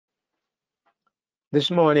This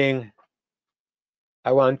morning,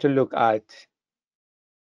 I want to look at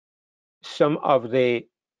some of the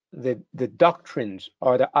doctrines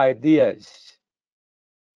or the ideas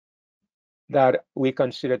that we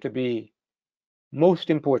consider to be most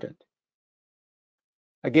important.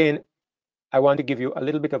 Again, I want to give you a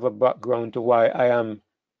little bit of a background to why I am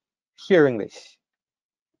sharing this.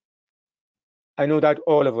 I know that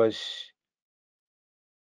all of us,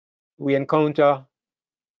 we encounter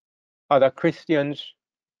other Christians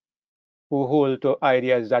who hold to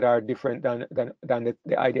ideas that are different than the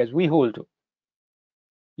ideas we hold to.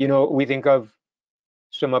 You know, we think of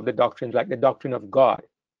some of the doctrines like the doctrine of God.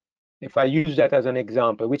 If I use that as an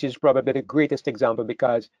example, which is probably the greatest example,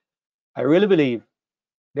 because I really believe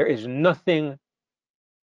there is nothing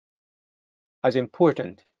as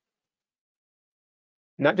important,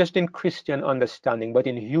 not just in Christian understanding, but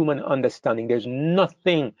in human understanding. There's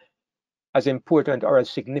nothing as important or as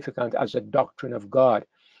significant as the doctrine of God.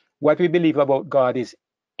 What we believe about God is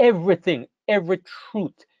everything, every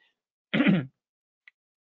truth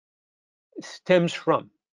stems from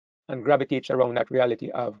and gravitates around that reality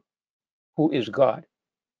of who is God.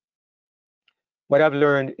 What I've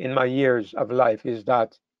learned in my years of life is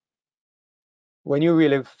that when you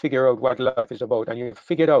really figure out what life is about and you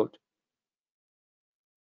figured out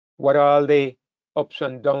what are all the ups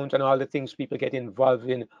and downs and all the things people get involved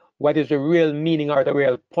in, what is the real meaning or the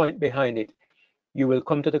real point behind it, you will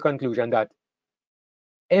come to the conclusion that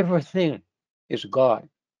everything is God.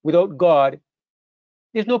 Without God,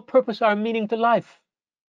 there's no purpose or meaning to life.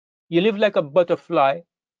 You live like a butterfly,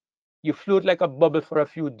 you float like a bubble for a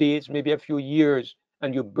few days, maybe a few years,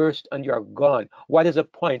 and you burst and you're gone. What is the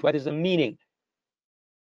point? What is the meaning?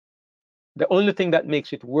 The only thing that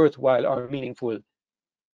makes it worthwhile or meaningful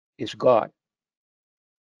is God.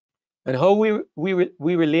 And how we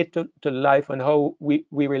relate to life and how we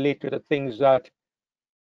relate to the things that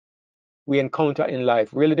we encounter in life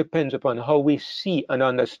really depends upon how we see and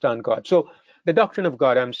understand God. So the doctrine of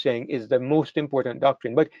God, I'm saying, is the most important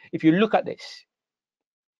doctrine. But if you look at this,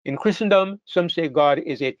 in Christendom, some say God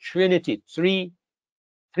is a trinity, three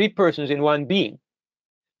persons in one being.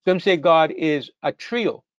 Some say God is a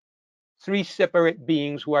trio, three separate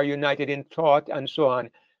beings who are united in thought and so on.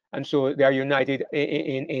 And so they are united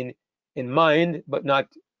in mind, but not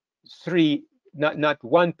three, not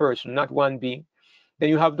one person, not one being. Then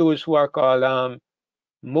you have those who are called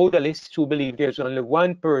modalists, who believe there's only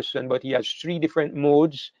one person, but he has three different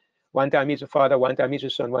modes. One time he's the Father, one time he's the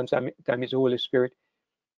Son, one time he's the Holy Spirit.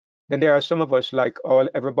 Then there are some of us, like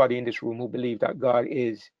everybody in this room, who believe that God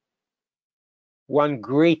is one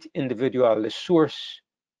great individual, the source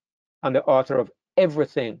and the author of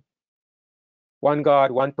everything. One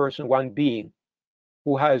God, one person, one being,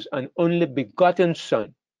 who has an only begotten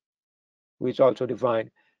Son, who is also divine,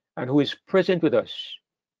 and who is present with us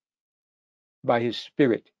by his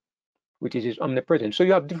Spirit, which is his omnipresence. So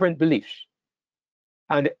you have different beliefs.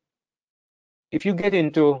 And if you get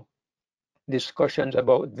into discussions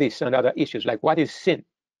about this and other issues, like what is sin?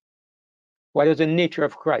 What is the nature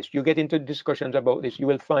of Christ? You get into discussions about this, you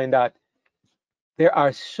will find that there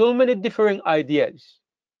are so many differing ideas.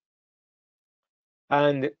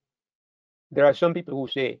 And there are some people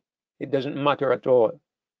who say it doesn't matter at all.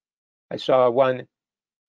 I saw one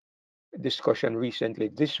discussion recently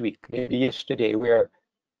this week, maybe yesterday, where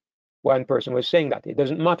one person was saying that it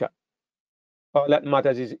doesn't matter. All that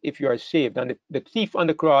matters is if you are saved. And the thief on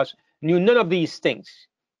the cross knew none of these things.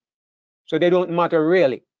 So they don't matter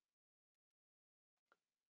really.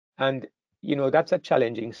 And, you know, that's a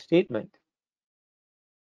challenging statement.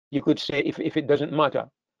 You could say, if it doesn't matter,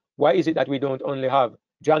 why is it that we don't only have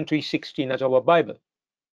John 3:16 as our Bible?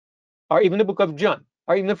 Or even the book of John,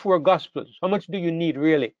 or even the four Gospels? How much do you need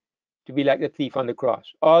really to be like the thief on the cross?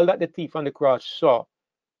 All that the thief on the cross saw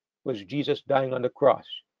was Jesus dying on the cross.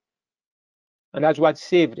 And that's what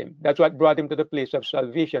saved him. That's what brought him to the place of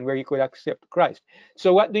salvation where he could accept Christ.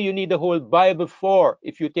 So what do you need the whole Bible for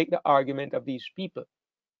if you take the argument of these people?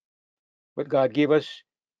 But God gave us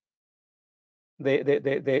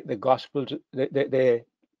the Gospels, the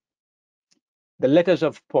letters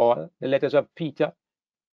of Paul, the letters of Peter.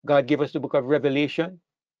 God gave us the book of Revelation,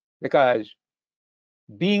 because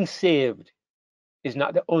being saved is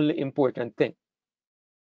not the only important thing.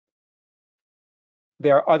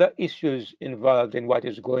 There are other issues involved in what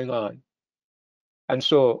is going on. And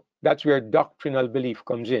so that's where doctrinal belief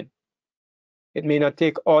comes in. It may not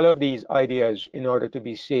take all of these ideas in order to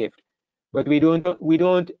be saved, but we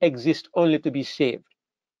don't exist only to be saved.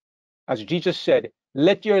 As Jesus said,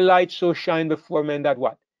 let your light so shine before men that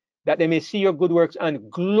what? That they may see your good works and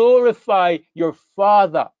glorify your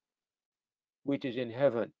Father which is in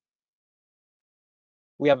heaven.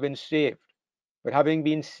 we have been saved. But having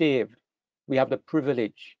been saved, we have the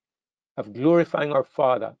privilege of glorifying our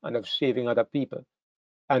Father and of saving other people.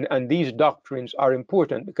 And these doctrines are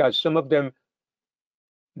important because some of them,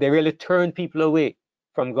 they really turn people away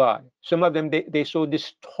from God. Some of them, they so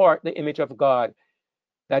distort the image of God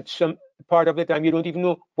that some part of the time you don't even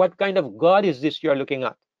know what kind of God is this you're looking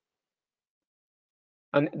at.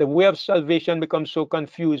 And the way of salvation becomes so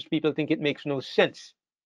confused, people think it makes no sense.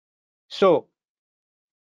 So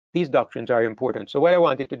these doctrines are important. So what I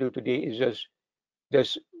wanted to do today is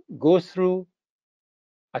just go through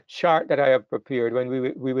a chart that I have prepared when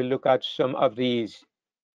we will look at some of these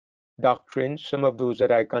doctrines, some of those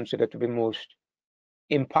that I consider to be most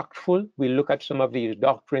impactful. We'll look at some of these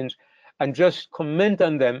doctrines and just comment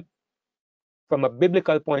on them from a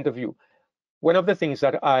biblical point of view. One of the things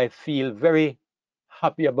that I feel very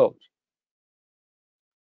happy about,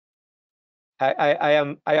 I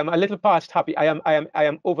am a little past happy. I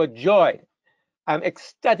am overjoyed. I'm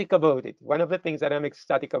ecstatic about it. One of the things that I'm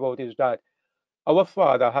ecstatic about is that our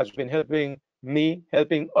Father has been helping me,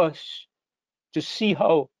 helping us to see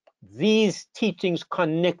how these teachings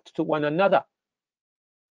connect to one another.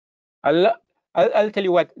 I'll tell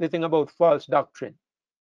you what the thing about false doctrine.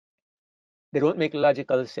 They don't make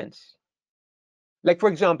logical sense. Like, for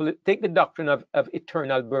example, take the doctrine of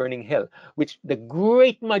eternal burning hell, which the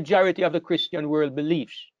great majority of the Christian world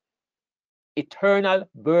believes. Eternal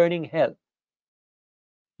burning hell.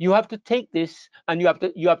 You have to take this and you have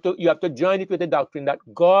to join it with the doctrine that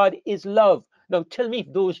God is love. Now tell me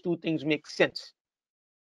if those two things make sense.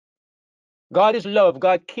 God is love.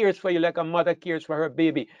 God cares for you like a mother cares for her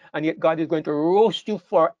baby, and yet God is going to roast you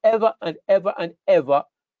forever and ever and ever.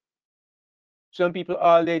 Some people,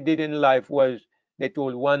 all they did in life was they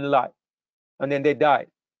told one lie and then they died,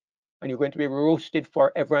 and you're going to be roasted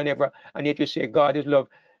forever and ever, and yet you say God is love.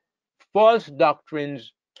 False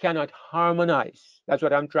doctrines cannot harmonize. That's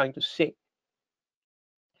what I'm trying to say.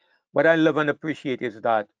 What I love and appreciate is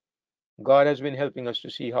that God has been helping us to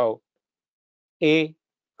see how A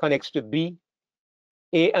connects to B,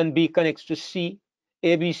 A and B connects to C,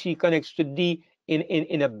 ABC connects to D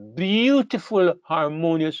in a beautiful,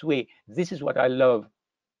 harmonious way. This is what I love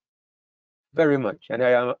very much. And I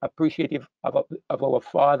am appreciative of our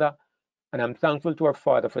Father, and I'm thankful to our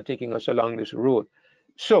Father for taking us along this road.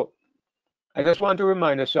 So I just want to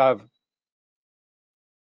remind us of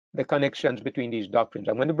the connections between these doctrines.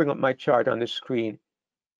 I'm going to bring up my chart on the screen,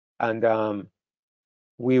 and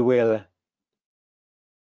we will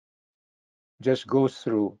just go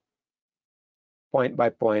through point by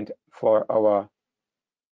point for our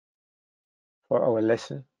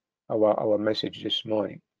lesson, our message this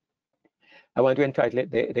morning. I want to entitle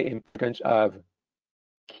it the importance of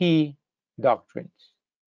key doctrines.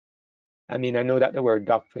 I mean, I know that the word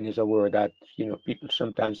doctrine is a word that people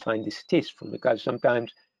sometimes find distasteful, because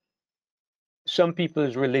sometimes some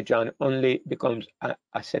people's religion only becomes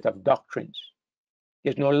a set of doctrines.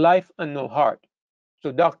 There's no life and no heart.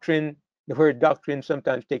 So doctrine, the word doctrine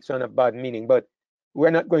sometimes takes on a bad meaning, but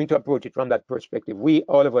we're not going to approach it from that perspective. We,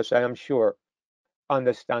 all of us, I am sure,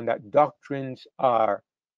 understand that doctrines are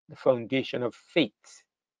the foundation of faith,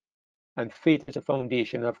 and faith is the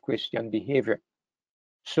foundation of Christian behavior.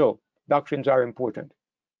 So doctrines are important.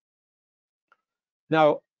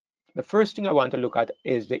 Now, the first thing I want to look at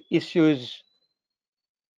is the issues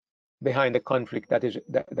behind the conflict that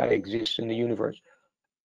exists in the universe.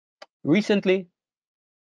 Recently,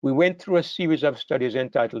 we went through a series of studies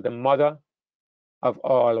entitled "The Mother of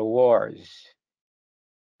All Wars,"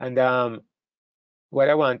 and what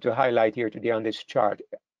I want to highlight here today on this chart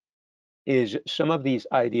is some of these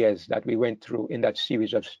ideas that we went through in that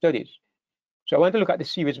series of studies. So I want to look at the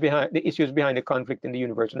issues behind the conflict in the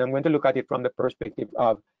universe, and I'm going to look at it from the perspective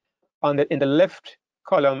of, in the left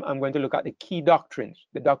column, I'm going to look at the key doctrines,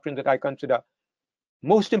 the doctrines that I consider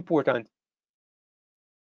most important.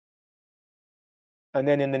 And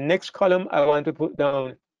then in the next column, I want to put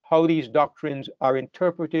down how these doctrines are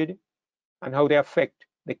interpreted and how they affect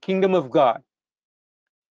the kingdom of God.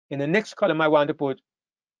 In the next column, I want to put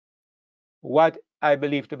what I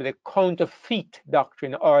believe to be the counterfeit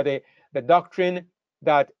doctrine, or the doctrine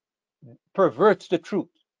that perverts the truth.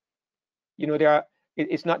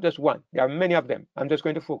 It's not just one. There are many of them. I'm just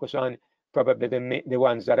going to focus on probably the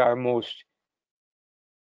ones that are most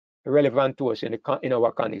relevant to us in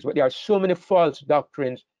our context. But there are so many false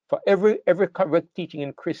doctrines for every correct teaching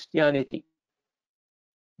in Christianity.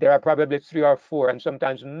 There are probably 3 or 4, and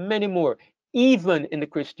sometimes many more, even in the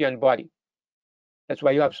Christian body. That's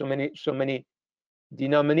why you have so many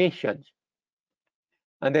denominations.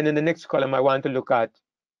 And then in the next column, I want to look at,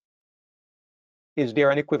 is there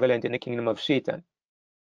an equivalent in the kingdom of Satan?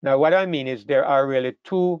 Now, what I mean is there are really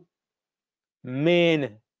two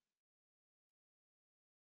main,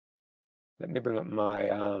 let me bring up my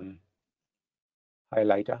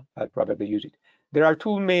highlighter. I'll probably use it. There are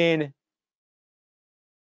two main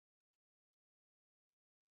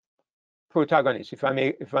protagonists, if I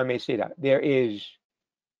may say that. There is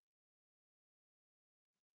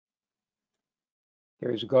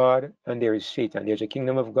God and there is Satan. There's a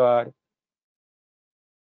kingdom of God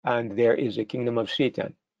and there is a kingdom of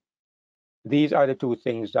Satan. These are the two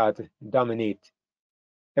things that dominate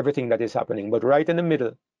everything that is happening. But right in the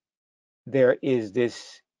middle, there is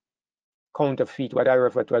this counterfeit, what I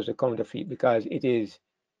refer to as the counterfeit, because it is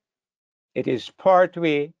part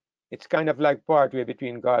way. It's kind of like part way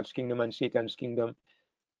between God's kingdom and Satan's kingdom.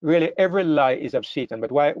 Really, every lie is of Satan.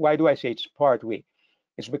 But why do I say it's part way?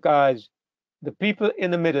 It's because the people in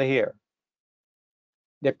the middle here,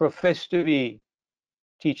 they profess to be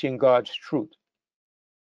teaching God's truth.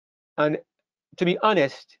 And to be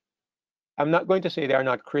honest, I'm not going to say they are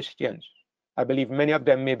not Christians. I believe many of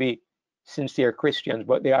them may be sincere Christians,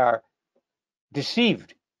 but they are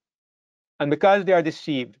deceived. And because they are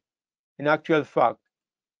deceived, in actual fact,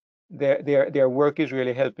 their work is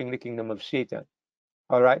really helping the kingdom of Satan.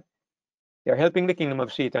 All right? They're helping the kingdom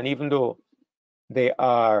of Satan, even though they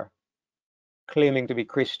are claiming to be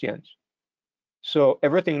Christians. So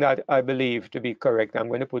everything that I believe to be correct, I'm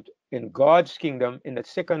going to put in God's kingdom in the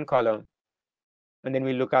second column. And then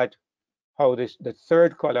we look at how the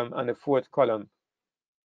third column and the fourth column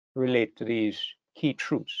relate to these key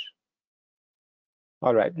truths.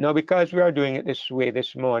 All right. Now, because we are doing it this way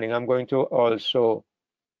this morning, I'm going to also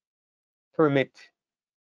permit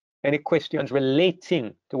any questions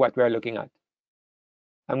relating to what we are looking at.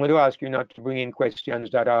 I'm going to ask you not to bring in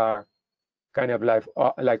questions that are kind of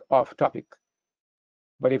like off topic.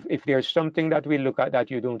 But if there's something that we look at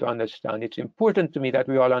that you don't understand, it's important to me that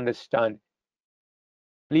we all understand.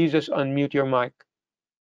 Please just unmute your mic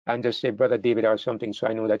and just say, Brother David, or something, so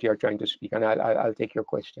I know that you're trying to speak, and I'll take your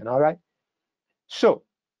question. All right. So,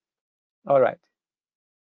 all right.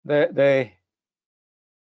 The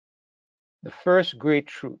first great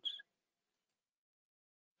truth.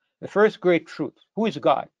 The first great truth. Who is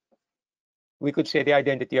God? We could say the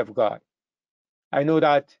identity of God. I know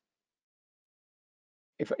that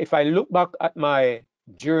if I look back at my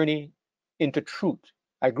journey into truth,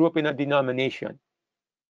 I grew up in a denomination.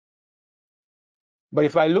 But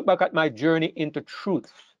if I look back at my journey into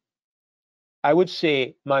truth, I would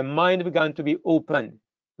say my mind began to be open,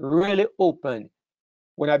 really open,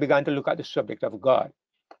 when I began to look at the subject of God.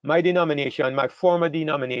 My denomination, my former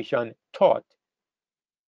denomination, taught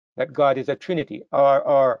that God is a Trinity,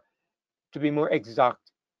 or to be more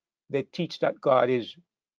exact, they teach that God is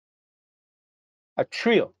a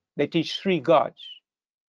trio. They teach three gods.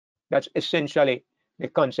 That's essentially the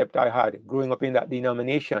concept I had growing up in that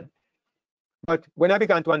denomination. But when I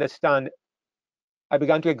began to understand, I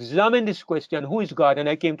began to examine this question, who is God? And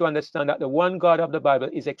I came to understand that the one God of the Bible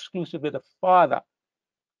is exclusively the Father.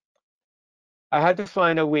 I had to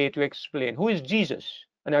find a way to explain who is Jesus.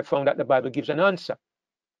 And I found that the Bible gives an answer.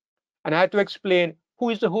 And I had to explain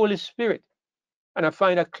who is the Holy Spirit. And I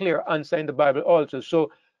find a clear answer in the Bible also.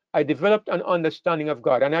 So I developed an understanding of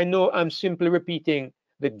God. And I know I'm simply repeating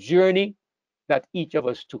the journey that each of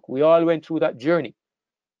us took. We all went through that journey.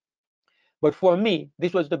 But for me,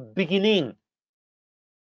 this was the beginning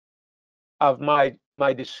of my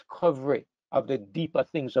discovery of the deeper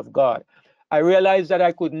things of God. I realized that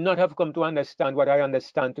I could not have come to understand what I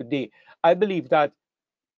understand today. I believe that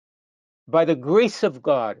by the grace of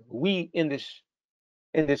God, we in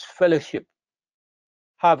this fellowship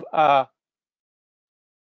have a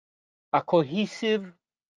cohesive,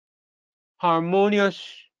 harmonious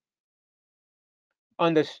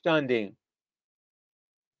understanding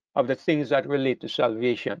of the things that relate to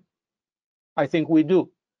salvation. I think we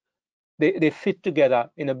do. They fit together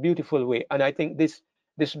in a beautiful way. And I think this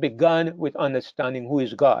began with understanding who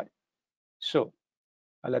is God. So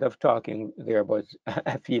a lot of talking there, but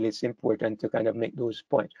I feel it's important to kind of make those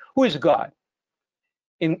points. Who is God?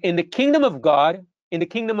 In the kingdom of God,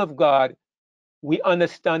 we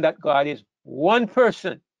understand that God is one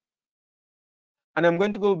person. And I'm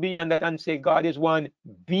going to go beyond that and say God is one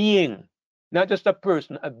being, not just a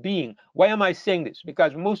person, a being. Why am I saying this?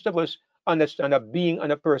 Because most of us understand a being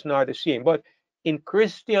and a person are the same. But in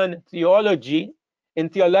Christian theology, in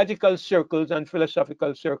theological circles and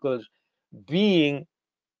philosophical circles, being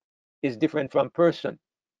is different from person.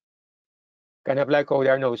 Kind of like how they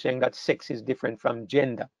are now saying that sex is different from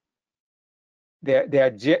gender. They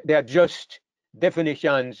are just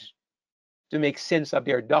definitions to make sense of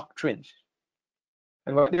their doctrines.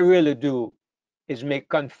 And what they really do is make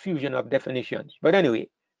confusion of definitions. But anyway,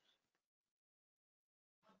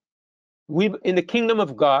 we in the kingdom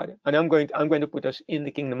of God, and I'm going to put us in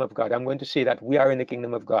the kingdom of God. I'm going to say that we are in the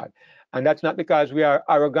kingdom of God, and that's not because we are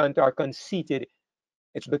arrogant or conceited.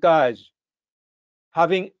 It's because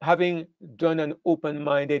having done an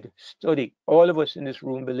open-minded study, all of us in this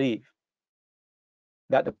room believe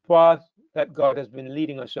that the path that God has been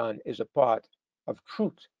leading us on is a path of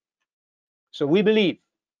truth. So we believe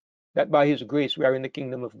that by His grace we are in the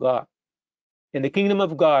kingdom of God. In the kingdom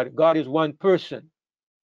of God, God is one person,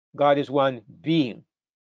 God is one being.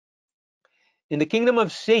 In the kingdom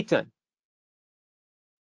of Satan,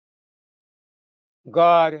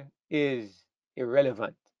 God is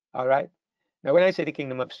irrelevant. All right? Now, when I say the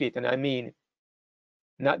kingdom of Satan, I mean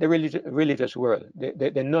not the religious world,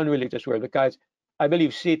 the non-religious world, because I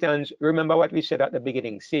believe Satan's, remember what we said at the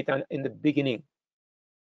beginning, Satan in the beginning,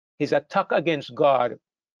 his attack against God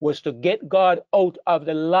was to get God out of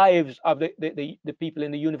the lives of the people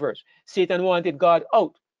in the universe. Satan wanted God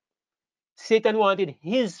out. Satan wanted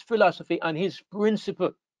his philosophy and his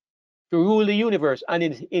principle to rule the universe. And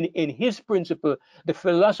in his principle, the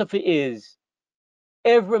philosophy is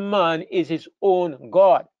every man is his own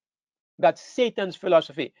God. That's Satan's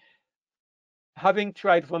philosophy. Having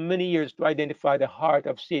tried for many years to identify the heart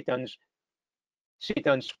of Satan's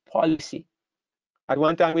policy. At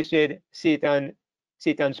one time we said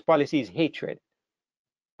Satan's policy is hatred.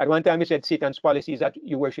 At one time we said Satan's policy is that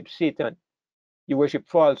you worship Satan, you worship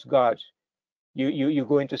false gods, you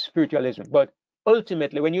go into spiritualism. But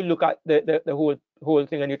ultimately, when you look at the whole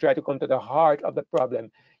thing and you try to come to the heart of the problem,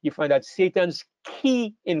 you find that Satan's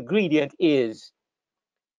key ingredient is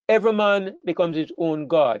every man becomes his own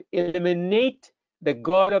God. Eliminate the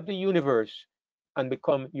God of the universe and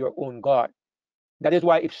become your own God. That is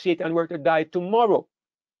why if Satan were to die tomorrow,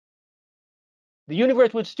 the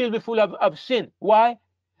universe would still be full of sin. Why?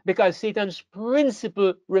 Because Satan's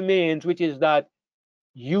principle remains, which is that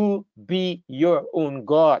you be your own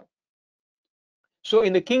God. So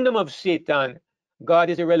in the kingdom of Satan, God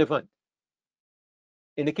is irrelevant.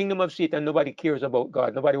 In the kingdom of Satan, nobody cares about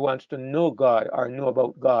God. Nobody wants to know God or know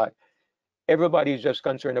about God. Everybody is just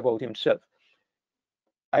concerned about himself.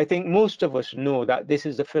 I think most of us know that this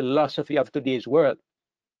is the philosophy of today's world.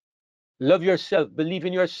 Love yourself, believe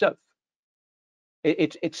in yourself.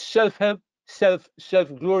 It's self-help,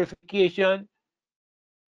 self-glorification,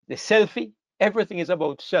 the selfie. Everything is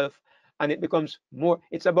about self, and it becomes more.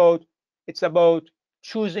 It's about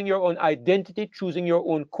choosing your own identity, choosing your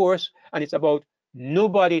own course, and it's about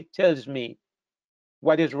nobody tells me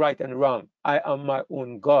what is right and wrong. I am my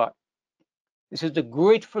own God. This is the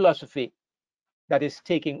great philosophy that is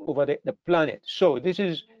taking over the planet. So this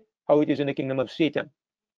is how it is in the kingdom of Satan.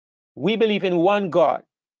 We believe in one God.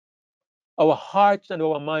 Our hearts and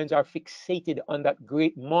our minds are fixated on that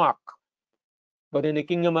great mark. But in the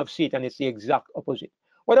kingdom of Satan, it's the exact opposite.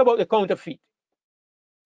 What about the counterfeit?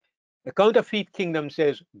 The counterfeit kingdom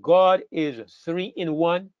says God is three in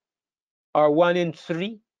one, or one in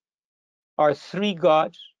three, or three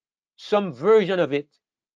gods, some version of it.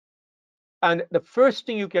 And the first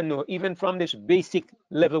thing you can know, even from this basic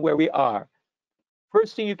level where we are,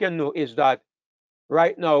 first thing you can know is that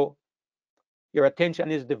right now your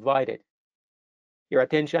attention is divided. Your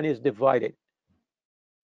attention is divided.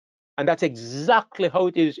 And that's exactly how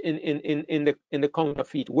it is in the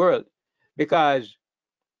counterfeit world. Because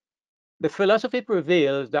the philosophy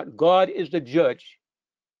prevails that God is the judge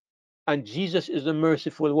and Jesus is the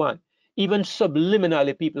merciful one. Even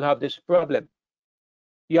subliminally, people have this problem.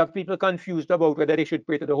 You have people confused about whether they should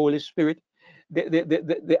pray to the Holy Spirit.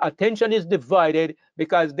 The attention is divided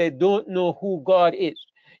because they don't know who God is.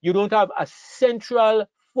 You don't have a central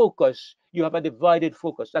focus, you have a divided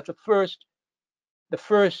focus. That's the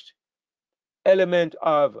first element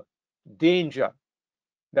of danger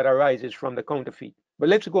that arises from the counterfeit. But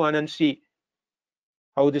let's go on and see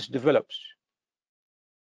how this develops.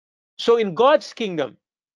 So in God's kingdom,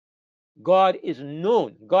 God is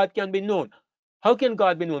known. God can be known. How can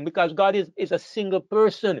God be known? Because God is a single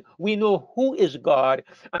person. We know who is God.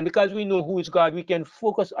 And because we know who is God, we can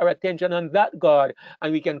focus our attention on that God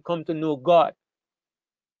and we can come to know God.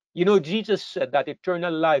 You know, Jesus said that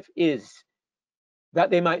eternal life is that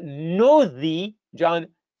they might know thee, John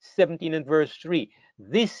 17 and verse 3.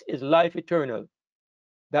 This is life eternal,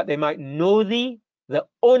 that they might know thee, the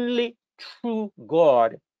only true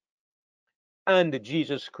God, and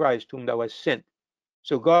Jesus Christ, whom thou hast sent.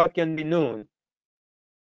 So God can be known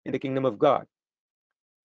in the kingdom of God.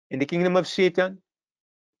 In the kingdom of Satan,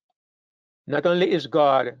 not only is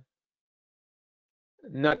God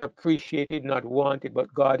not appreciated, not wanted,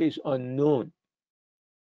 but God is unknown.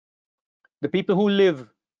 The people who live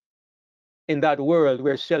in that world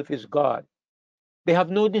where self is God, they have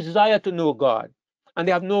no desire to know God, and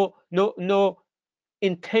they have no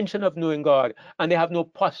intention of knowing God, and they have no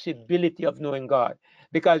possibility of knowing God,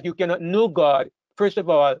 because you cannot know God. First of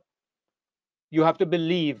all, you have to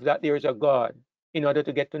believe that there is a God in order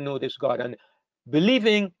to get to know this God, and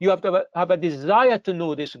believing, you have to have a desire to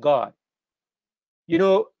know this God. You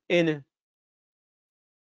know, in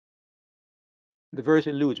the verse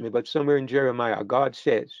eludes me, but somewhere in Jeremiah, God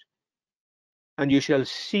says, "And you shall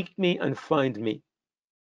seek me and find me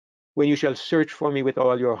when you shall search for me with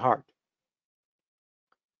all your heart."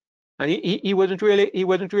 And he wasn't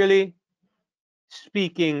really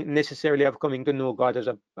speaking necessarily of coming to know God as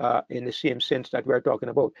a in the same sense that we're talking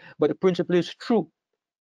about. But the principle is true.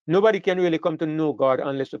 Nobody can really come to know God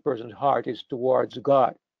unless the person's heart is towards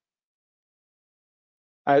God.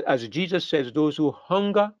 As Jesus says, those who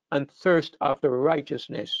hunger and thirst after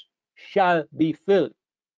righteousness shall be filled.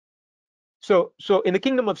 So in the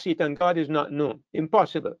kingdom of Satan, God is not known.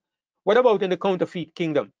 Impossible. What about in the counterfeit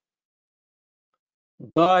kingdom?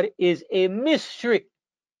 God is a mystery.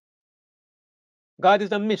 God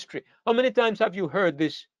is a mystery. How many times have you heard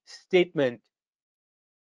this statement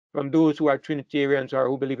from those who are Trinitarians or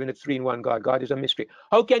who believe in the three-in-one God? God is a mystery.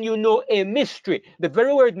 How can you know a mystery? The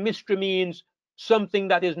very word mystery means something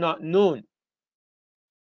that is not known.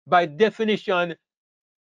 By definition,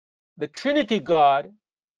 the Trinity God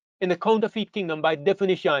in the counterfeit kingdom, by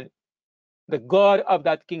definition, the God of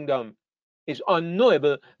that kingdom is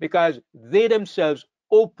unknowable, because they themselves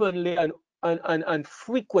openly and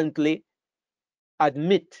frequently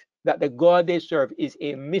admit that the God they serve is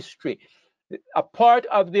a mystery. A part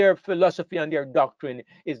of their philosophy and their doctrine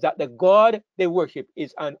is that the God they worship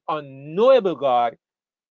is an unknowable God.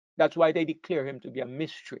 That's why they declare him to be a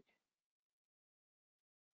mystery.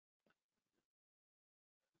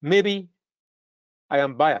 Maybe I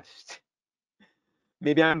am biased.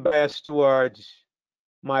 Maybe I'm biased towards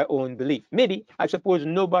my own belief. Maybe, I suppose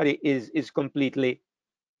nobody is completely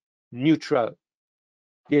neutral.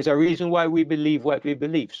 There's a reason why we believe what we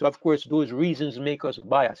believe. So of course, those reasons make us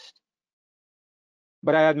biased.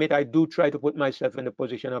 But I admit I do try to put myself in the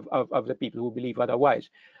position of the people who believe otherwise.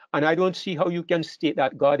 And I don't see how you can state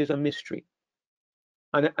that God is a mystery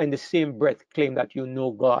and in the same breath claim that you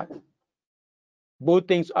know God. Both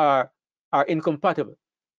things are incompatible.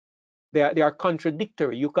 They are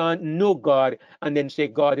contradictory. You can't know God and then say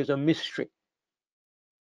God is a mystery.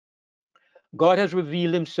 God has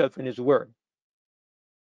revealed himself in his word.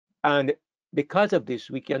 And because of this,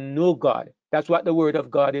 we can know God. That's what the word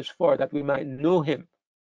of God is for, that we might know him.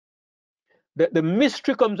 The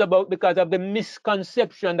mystery comes about because of the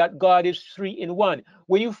misconception that God is three in one.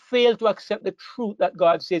 When you fail to accept the truth that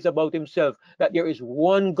God says about himself, that there is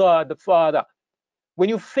one God, the Father, when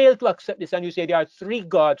you fail to accept this and you say there are three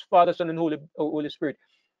gods, Father, Son, and Holy Spirit,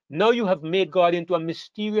 now you have made God into a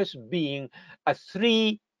mysterious being, a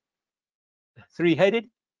three-headed,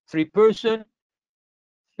 three-person,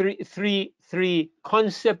 three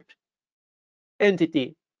concept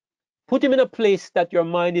entity. Put him in a place that your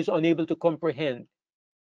mind is unable to comprehend.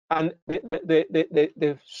 And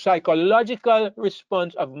the psychological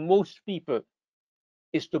response of most people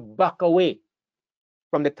is to back away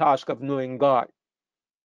from the task of knowing God.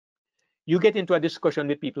 You get into a discussion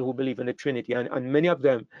with people who believe in the Trinity, and many of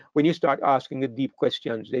them, when you start asking the deep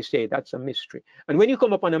questions, they say that's a mystery. And when you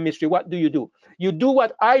come upon a mystery, what do? You do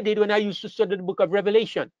what I did when I used to study the book of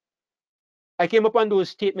Revelation. I came upon those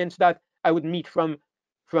statements that I would meet from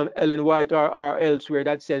Ellen White or elsewhere,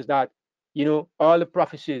 that says that, you know, all the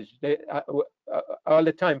prophecies, all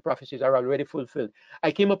the time prophecies are already fulfilled.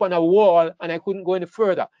 I came upon a wall and I couldn't go any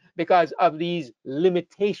further because of these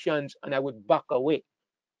limitations, and I would back away.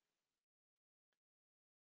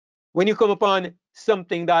 When you come upon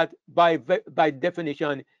something that by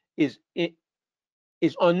definition is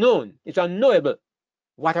unknown, it's unknowable,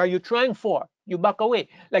 what are you trying for? You back away.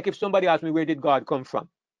 Like if somebody asked me, where did God come from?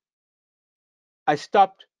 I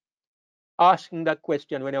stopped asking that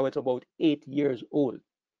question when I was about 8 years old.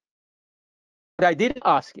 But I didn't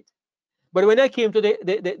ask it. But when I came to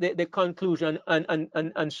the conclusion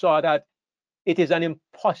and saw that it is an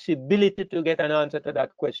impossibility to get an answer to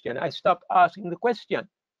that question, I stopped asking the question,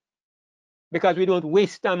 because we don't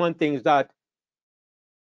waste time on things that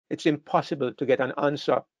it's impossible to get an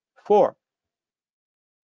answer for.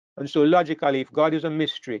 And so logically, if God is a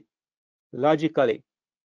mystery, logically,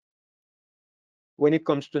 when it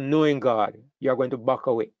comes to knowing God, you're going to back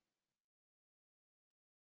away.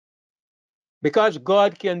 Because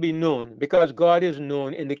God can be known, because God is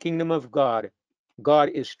known in the kingdom of God, God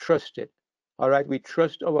is trusted. All right, we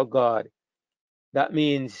trust our God. That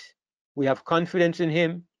means We have confidence in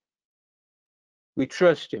him. We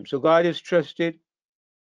trust him. So God is trusted.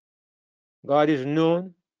 God is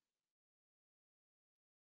known.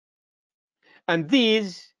 And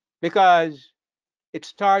these, because it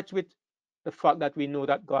starts with the fact that we know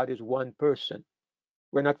that God is one person.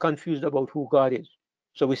 We're not confused about who God is.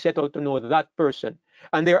 So we set out to know that person.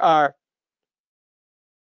 And there are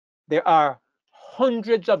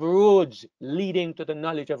hundreds of roads leading to the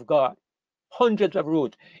knowledge of God. Hundreds of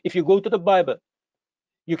roads. If you go to the Bible,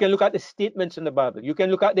 you can look at the statements in the Bible. You can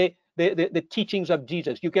look at the teachings of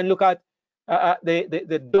Jesus. You can look at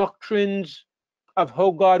the doctrines of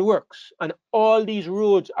how God works. And all these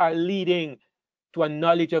roads are leading to a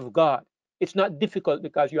knowledge of God. It's not difficult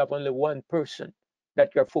because you have only one person that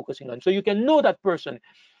you're focusing on. So you can know that person.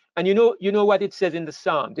 And you know what it says in the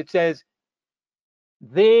Psalms. It says,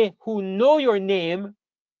 they who know your name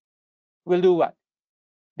will do what?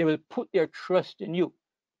 They will put their trust in you.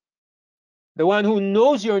 The one who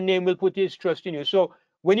knows your name will put his trust in you. So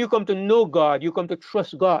when you come to know God, you come to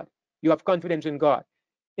trust God. You have confidence in God.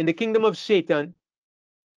 In the kingdom of Satan,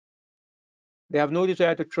 they have no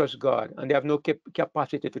desire to trust God, and they have no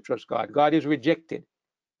capacity to trust God. God is rejected.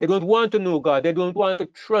 They don't want to know God. They don't want to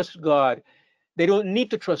trust God. They don't need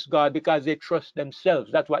to trust God because they trust themselves.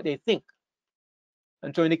 That's what they think.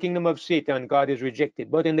 And so in the kingdom of Satan, God is rejected.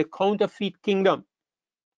 But in the counterfeit kingdom,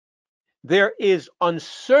 there is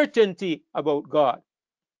uncertainty about God.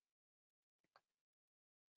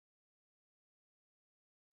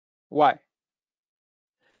 Why?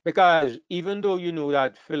 Because even though you know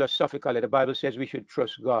that philosophically the Bible says we should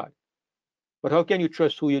trust God, but how can you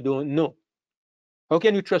trust who you don't know? How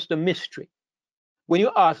can you trust the mystery? When you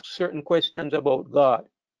ask certain questions about God,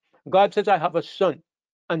 God says, I have a son,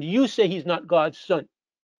 and you say he's not God's son.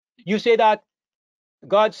 You say that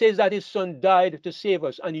God says that his son died to save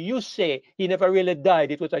us, and you say he never really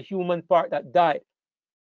died. It was a human part that died.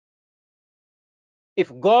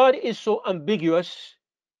 If God is so ambiguous,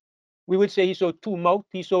 we would say he's so two-mouthed,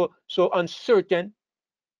 he's so uncertain.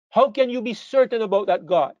 How can you be certain about that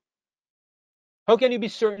God? How can you be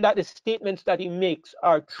certain that the statements that he makes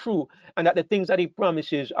are true and that the things that he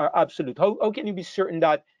promises are absolute? How can you be certain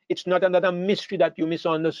that it's not another mystery that you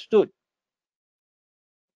misunderstood?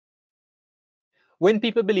 When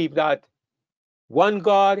people believe that one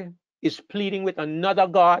God is pleading with another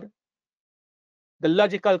God, the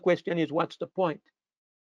logical question is, what's the point?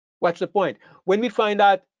 What's the point? When we find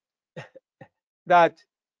out that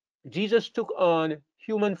Jesus took on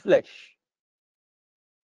human flesh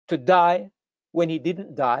to die when he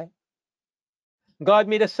didn't die, God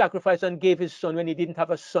made a sacrifice and gave his son when he didn't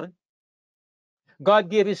have a son. God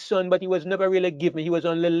gave his son, but he was never really given. He was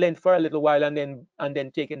only lent for a little while and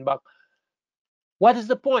then taken back. What is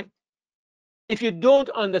the point? If you don't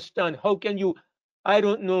understand, how can you? I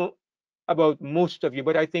don't know about most of you,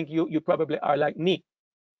 but I think you probably are like me.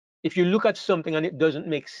 If you look at something and it doesn't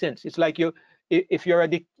make sense, it's like if you're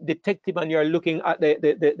a detective and you're looking at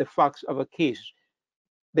the facts of a case,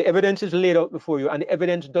 the evidence is laid out before you and the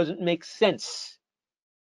evidence doesn't make sense.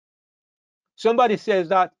 Somebody says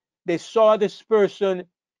that they saw this person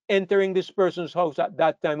entering this person's house at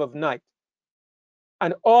that time of night.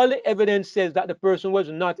 And all the evidence says that the person was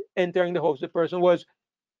not entering the house. The person was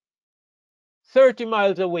 30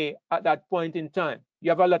 miles away at that point in time.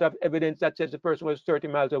 You have a lot of evidence that says the person was 30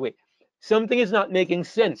 miles away. Something is not making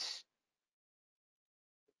sense.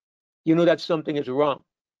 You know that something is wrong.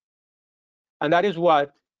 And that is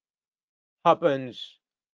what happens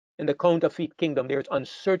in the counterfeit kingdom. There's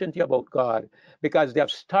uncertainty about God because they have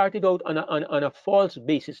started out on a false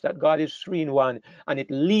basis that God is three in one, and it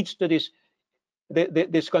leads to this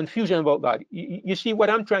confusion about God. You see what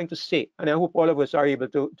I'm trying to say, and I hope all of us are able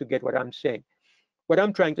to get what I'm saying. What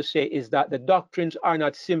I'm trying to say is that the doctrines are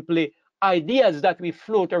not simply ideas that we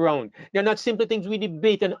float around. They're not simply things we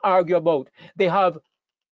debate and argue about. They have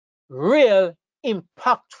real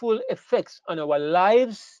impactful effects on our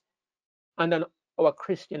lives and on our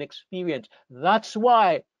Christian experience. That's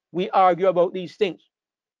why we argue about these things.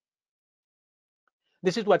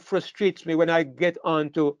 This is what frustrates me when I get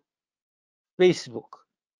onto Facebook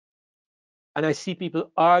and I see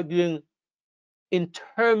people arguing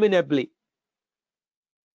interminably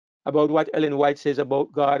about what Ellen White says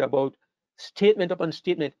about God, about statement upon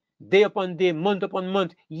statement, day upon day, month upon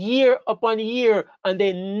month, year upon year, and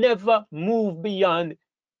they never move beyond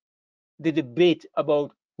the debate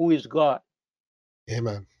about who is God.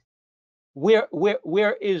 Amen. Where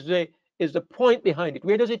is the point behind it?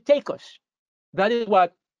 Where does it take us? That is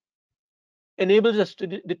what enables us to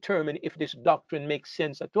determine if this doctrine makes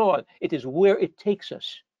sense at all. It is where it takes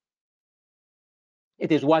us.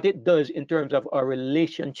 It is what it does in terms of our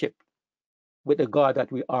relationship with the God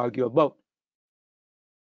that we argue about.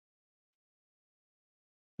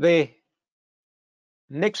 The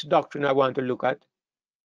next doctrine I want to look at,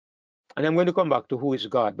 and I'm going to come back to who is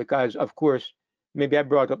God, because of course, maybe I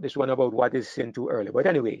brought up this one about what is sin too early. But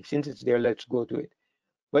anyway, since it's there, let's go to it.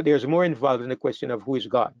 But there's more involved in the question of who is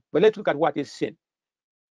God. But let's look at what is sin.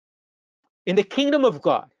 In the kingdom of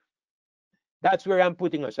God, that's where I'm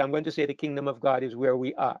putting us. I'm going to say the kingdom of God is where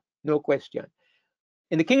we are. No question.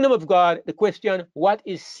 In the kingdom of God, the question, what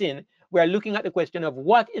is sin? We're looking at the question of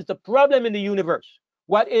what is the problem in the universe?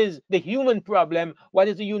 What is the human problem? What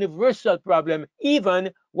is the universal problem?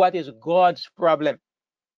 Even what is God's problem?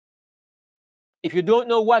 If you don't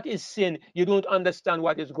know what is sin, you don't understand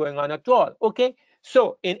what is going on at all. Okay?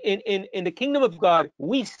 So in the kingdom of God,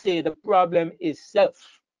 we say the problem is self.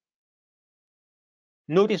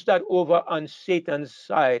 Notice that over on Satan's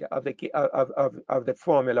side of the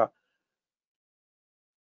formula.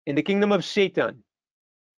 In the kingdom of Satan,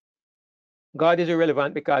 God is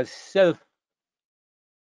irrelevant because self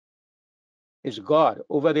is God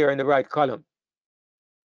over there in the right column.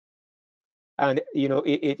 And you know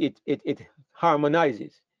it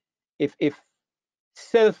harmonizes. If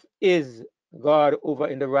self is God over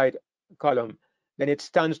in the right column, then it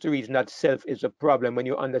stands to reason that self is a problem when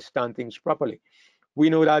you understand things properly. We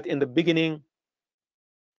know that in the beginning,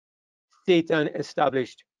 Satan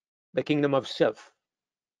established the kingdom of self,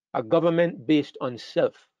 a government based on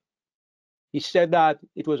self. He said that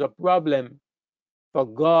it was a problem for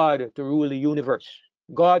God to rule the universe.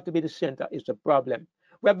 God to be the center is the problem.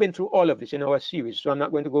 We have been through all of this in our series, so I'm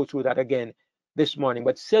not going to go through that again this morning.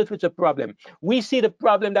 But self is a problem. We see the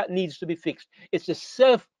problem that needs to be fixed. It's a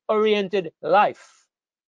self-oriented life.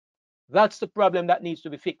 That's the problem that needs to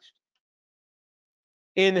be fixed.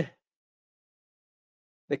 In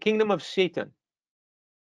the kingdom of Satan,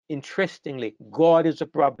 interestingly, God is a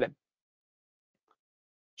problem.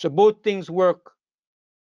 So both things work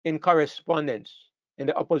in correspondence in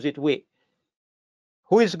the opposite way.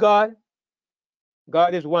 Who is God?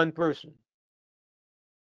 God is one person.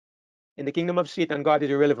 In the kingdom of Satan, God is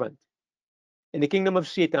irrelevant. In the kingdom of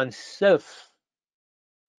Satan, self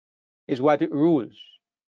is what it rules.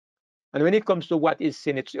 And when it comes to what is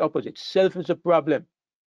sin, it's the opposite. Self is a problem.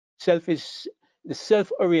 The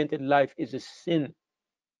self-oriented life is a sin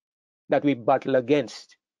that we battle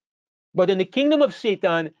against. But in the kingdom of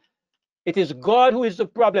Satan, it is God who is the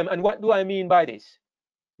problem. And what do I mean by this?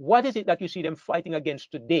 What is it that you see them fighting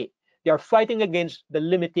against today? They are fighting against the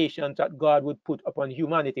limitations that God would put upon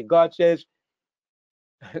humanity. God says,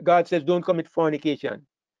 don't commit fornication.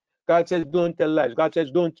 God says, don't tell lies. God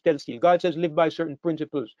says, don't tell steal. God says, live by certain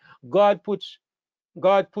principles. God puts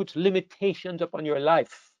limitations upon your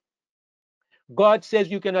life. God says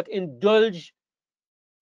you cannot indulge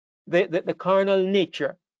the carnal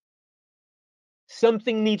nature.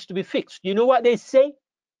 Something needs to be fixed. You know what they say?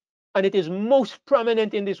 And it is most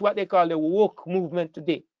prominent in this, what they call the woke movement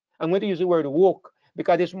today. I'm going to use the word woke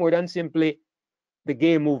because it's more than simply the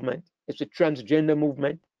gay movement. It's the transgender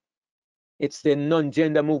movement. It's the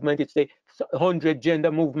non-gender movement. It's the 100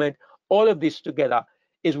 gender movement. All of this together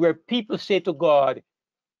is where people say to God,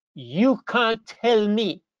 you can't tell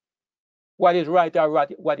me what is right or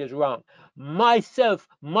what is wrong. Myself,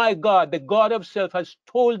 my God, the God of self has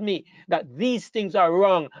told me that these things are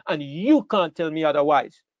wrong and you can't tell me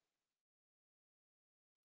otherwise.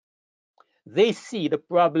 They see the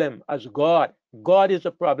problem as God. God is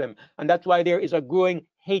the problem. And that's why there is a growing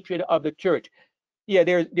hatred of the church. Yeah,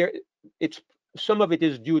 it's some of it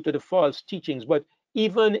is due to the false teachings, but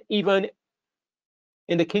even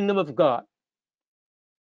in the kingdom of God,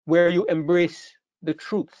 where you embrace the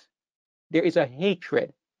truth, there is a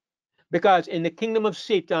hatred. Because in the kingdom of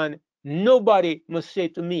Satan, nobody must say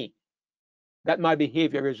to me that my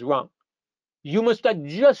behavior is wrong. You must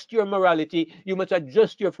adjust your morality, you must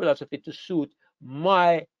adjust your philosophy to suit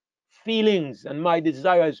my feelings and my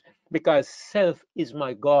desires, because self is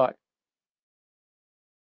my God.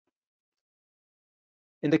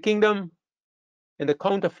 In the kingdom, in the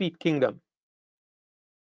counterfeit kingdom,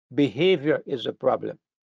 behavior is a problem.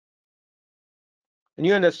 And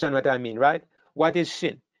you understand what I mean, right? What is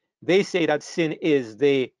sin? They say that sin is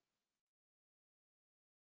the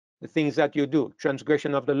things that you do,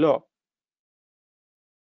 transgression of the law.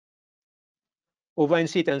 Over in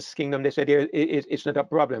Satan's kingdom, they say it's not a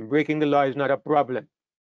problem. Breaking the law is not a problem.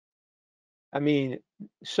 I mean,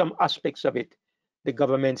 some aspects of it, the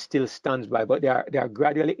government still stands by, but they are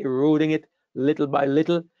gradually eroding it little by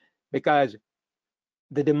little, because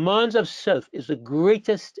the demands of self is the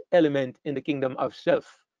greatest element in the kingdom of self,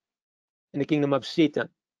 in the kingdom of Satan.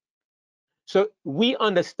 So we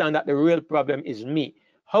understand that the real problem is me.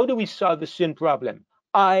 How do we solve the sin problem?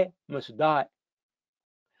 I must die.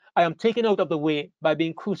 I am taken out of the way by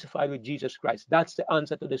being crucified with Jesus Christ. That's the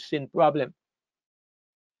answer to the sin problem.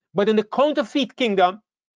 But in the counterfeit kingdom,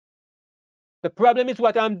 the problem is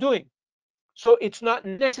what I'm doing. So it's not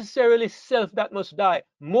necessarily self that must die.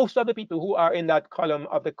 Most of the people who are in that column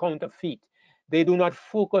of the counterfeit, they do not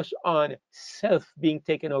focus on self being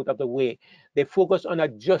taken out of the way. They focus on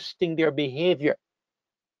adjusting their behavior.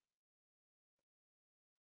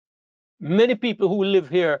 Many people who live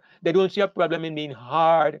here, they don't see a problem in being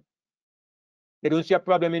hard. They don't see a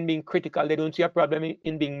problem in being critical. They don't see a problem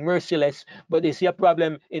in being merciless, but they see a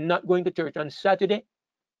problem in not going to church on Saturday.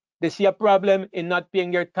 They see a problem in not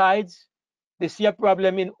paying their tithes. They see a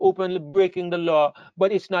problem in openly breaking the law,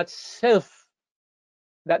 but it's not self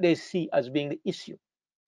that they see as being the issue.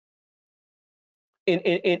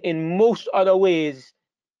 In most other ways,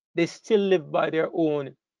 they still live by their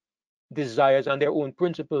own desires and their own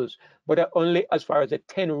principles, but only as far as the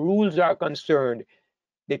 10 rules are concerned,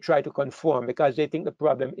 they try to conform because they think the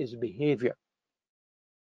problem is behavior.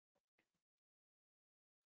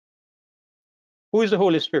 Who is the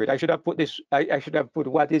Holy Spirit? I should have put this, I should have put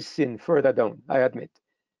what is sin further down, I admit.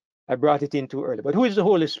 I brought it in too early. But who is the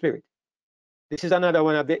Holy Spirit? This is another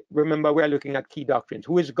one of the, remember, we're looking at key doctrines.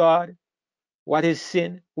 Who is God? What is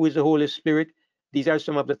sin? Who is the Holy Spirit? These are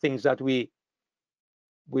some of the things that we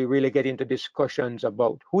really get into discussions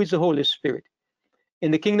about. Who is the Holy Spirit?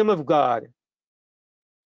 In the kingdom of God,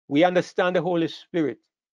 we understand the Holy Spirit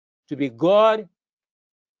to be God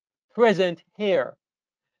present here,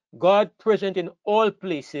 God present in all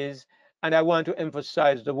places, and I want to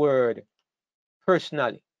emphasize the word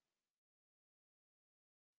personally.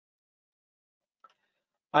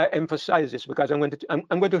 I emphasize this because I'm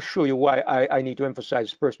going to show you why I need to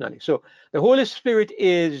emphasize personally. So the Holy Spirit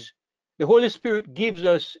gives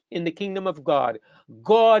us in the kingdom of God,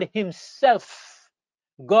 God Himself.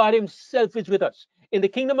 God Himself is with us. In the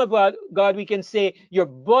kingdom of God, we can say your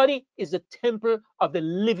body is the temple of the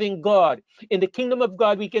living God. In the kingdom of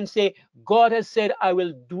God, we can say God has said, I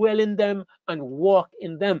will dwell in them and walk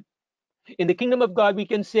in them. In the kingdom of God, we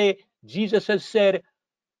can say Jesus has said,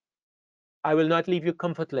 I will not leave you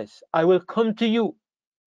comfortless. I will come to you.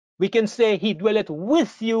 We can say He dwelleth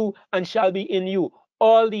with you and shall be in you.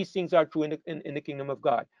 All these things are true in the kingdom of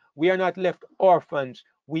God. We are not left orphans.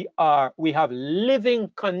 We have living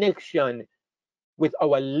connection with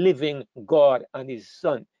our living God and His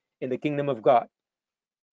Son in the kingdom of God.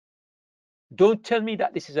 Don't tell me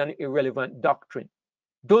that this is an irrelevant doctrine.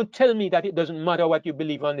 Don't tell me that it doesn't matter what you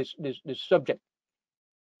believe on this subject.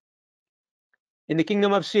 In the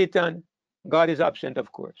kingdom of Satan, God is absent,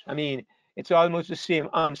 of course. I mean, it's almost the same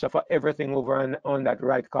answer for everything over on that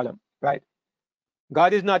right column, right?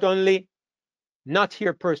 God is not only not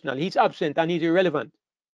here personally, He's absent and He's irrelevant.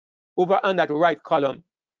 Over on that right column,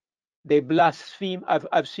 they blaspheme.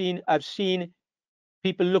 I've seen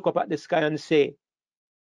people look up at the sky and say,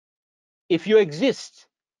 if you exist,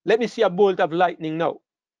 let me see a bolt of lightning now.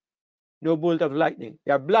 No bolt of lightning.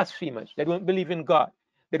 They are blasphemers. They don't believe in God.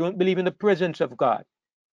 They don't believe in the presence of God.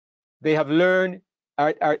 They have learned,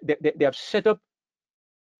 they have set up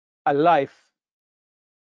a life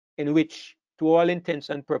in which, to all intents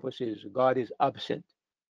and purposes, God is absent.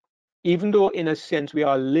 Even though, in a sense, we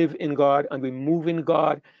all live in God and we move in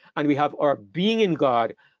God and we have our being in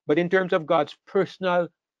God, but in terms of God's personal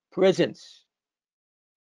presence,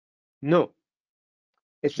 no.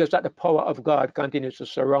 It's just that the power of God continues to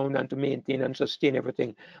surround and to maintain and sustain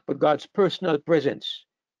everything. But God's personal presence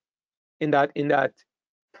in that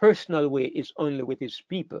personal way is only with His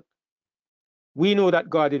people. We know that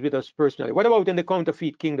God is with us personally. What about in the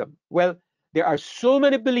counterfeit kingdom? Well, there are so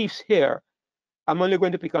many beliefs here. I'm only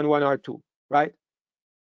going to pick on one or two, right?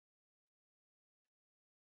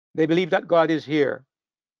 They believe that God is here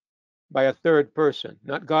by a third person,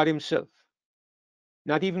 not God Himself,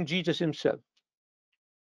 not even Jesus Himself.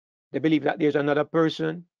 They believe that there's another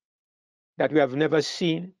person that we have never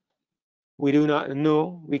seen, we do not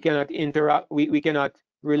know, we cannot interact, we cannot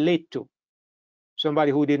relate to.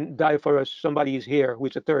 Somebody who didn't die for us, somebody is here who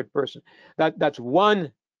is a third person. That's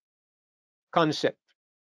one concept.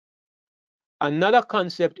 Another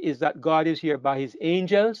concept is that God is here by His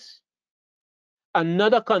angels.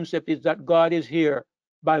 Another concept is that God is here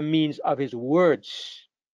by means of His words.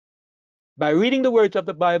 By reading the words of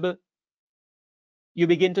the Bible, you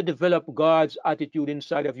begin to develop God's attitude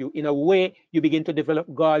inside of you. In a way, you begin to develop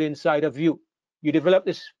God inside of you. You develop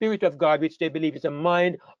the Spirit of God, which they believe is a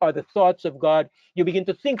mind or the thoughts of God. You begin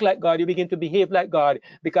to think like God. You begin to behave like God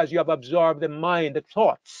because you have absorbed the mind, the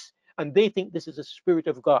thoughts, and they think this is the Spirit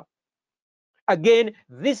of God. Again,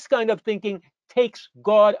 this kind of thinking takes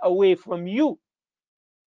God away from you.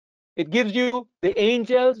 It gives you the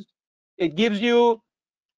angels, it gives you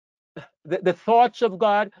the thoughts of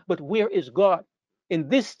God, but where is God? In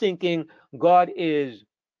this thinking, God is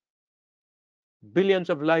billions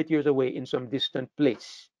of light years away in some distant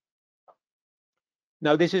place.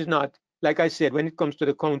 Now, this is not, like I said, when it comes to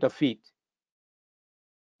the counterfeit,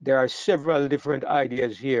 there are several different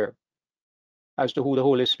ideas here as to who the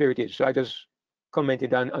Holy Spirit is. So I just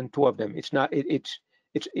commented on two of them. It's not, it's,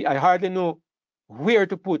 I hardly know where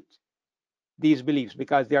to put these beliefs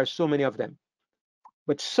because there are so many of them.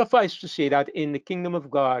 But suffice to say that in the kingdom of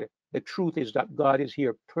God, the truth is that God is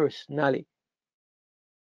here personally.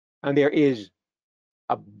 And there is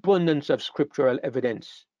abundance of scriptural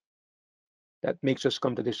evidence that makes us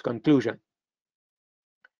come to this conclusion.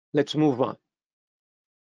 Let's move on.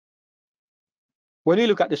 When we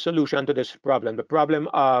look at the solution to this problem, the problem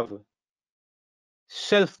of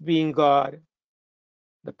self being God,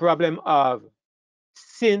 the problem of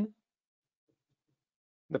sin,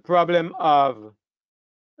 the problem of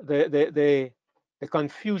the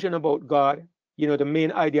confusion about God, you know, the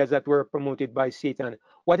main ideas that were promoted by Satan.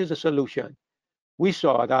 What is the solution? We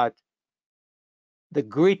saw that the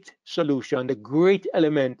great solution, the great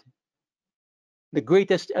element, the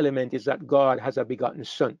greatest element is that God has a begotten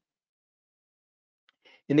Son.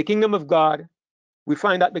 In the kingdom of God, we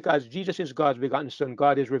find that because Jesus is God's begotten Son,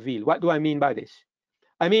 God is revealed. What do I mean by this?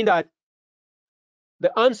 I mean that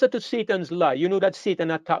the answer to Satan's lie, you know that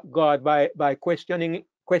Satan attacked God by questioning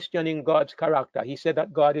God's character. He said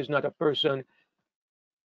that God is not a person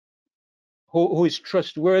who is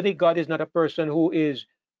trustworthy. God is not a person who is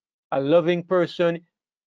a loving person.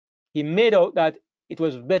 He made out that it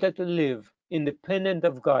was better to live independent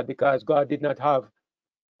of God because God did not have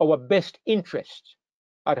our best interest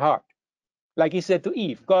at heart. Like he said to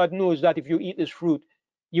Eve, God knows that if you eat this fruit,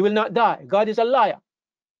 you will not die. God is a liar.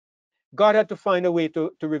 God had to find a way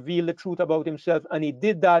to reveal the truth about himself, and he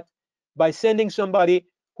did that by sending somebody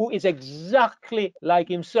who is exactly like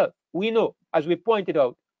himself. We know, as we pointed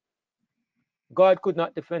out, God could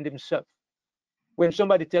not defend himself. When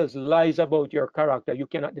somebody tells lies about your character, you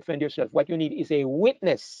cannot defend yourself. What you need is a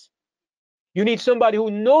witness. You need somebody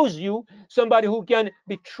who knows you, somebody who can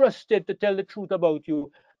be trusted to tell the truth about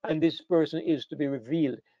you, and this person is to be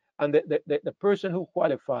revealed. And the person who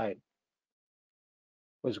qualified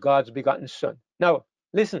was God's begotten Son. Now,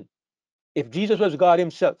 listen, if Jesus was God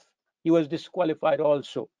himself, he was disqualified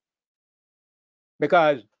also.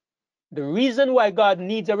 Because the reason why God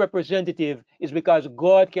needs a representative is because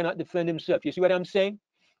God cannot defend himself. You see what I'm saying?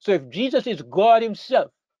 So if Jesus is God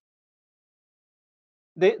himself,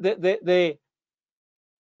 the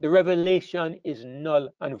revelation is null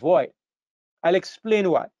and void. I'll explain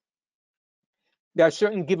why. There are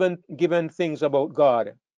certain given things about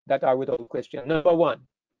God that are without question. Number one,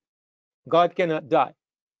 God cannot die.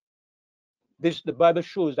 The Bible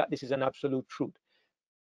shows that this is an absolute truth.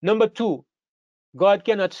 Number two, God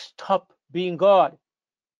cannot stop being God.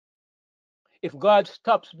 If God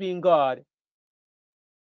stops being God,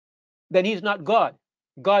 then he's not God.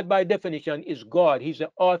 God, by definition, is God. He's the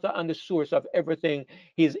author and the source of everything.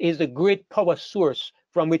 He's the great power source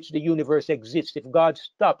from which the universe exists. If God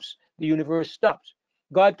stops, the universe stops.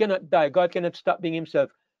 God cannot die. God cannot stop being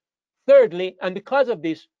himself. Thirdly, and because of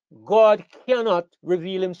this, God cannot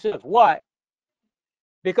reveal himself. Why?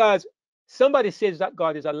 Because somebody says that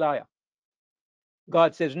God is a liar.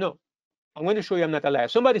 God says, no, I'm going to show you I'm not a liar.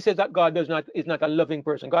 Somebody says that God is not a loving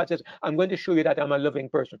person. God says, I'm going to show you that I'm a loving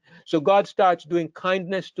person. So God starts doing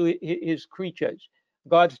kindness to his creatures.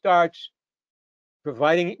 God starts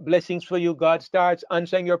providing blessings for you. God starts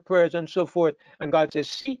answering your prayers and so forth. And God says,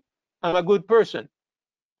 see, I'm a good person.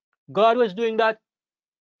 God was doing that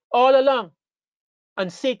all along.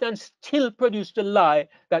 And Satan still produced a lie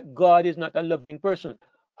that God is not a loving person.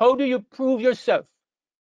 How do you prove yourself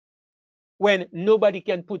when nobody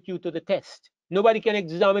can put you to the test? Nobody can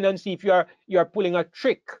examine and see if you are pulling a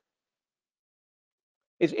trick.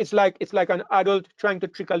 It's like an adult trying to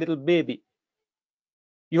trick a little baby.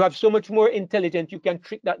 You have so much more intelligence, you can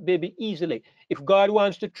trick that baby easily. If God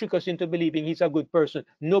wants to trick us into believing he's a good person,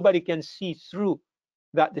 nobody can see through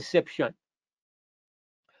that deception.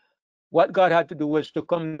 What God had to do was to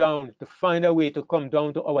come down, to find a way to come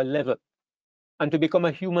down to our level and to become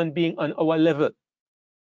a human being on our level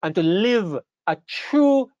and to live a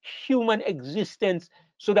true human existence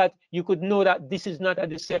so that you could know that this is not a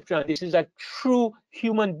deception, this is a true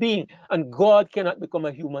human being, and God cannot become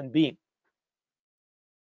a human being.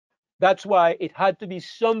 That's why it had to be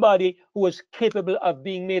somebody who was capable of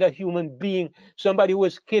being made a human being, somebody who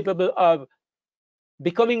was capable of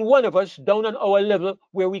becoming one of us down on our level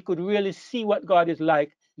where we could really see what God is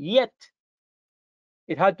like. Yet,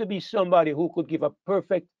 it had to be somebody who could give a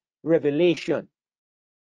perfect revelation.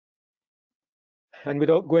 And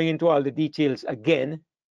without going into all the details again,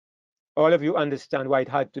 all of you understand why it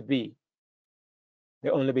had to be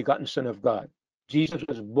the only begotten Son of God. Jesus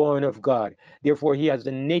was born of God. Therefore, he has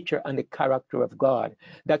the nature and the character of God.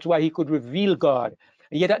 That's why he could reveal God.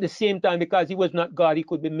 And yet at the same time, because he was not God, he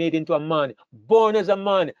could be made into a man, born as a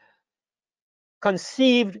man,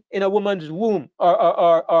 conceived in a woman's womb,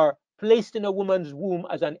 or placed in a woman's womb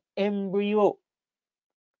as an embryo,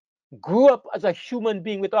 grew up as a human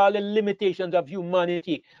being with all the limitations of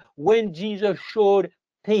humanity. When Jesus showed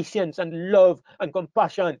patience and love and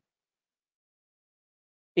compassion,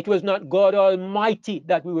 it was not God Almighty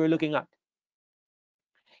that we were looking at.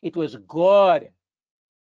 It was God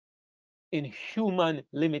in human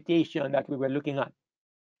limitation that we were looking at.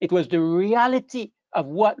 It was the reality of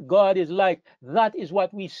what God is like. That is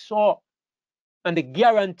what we saw. And the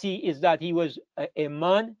guarantee is that he was a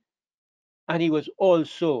man, and he was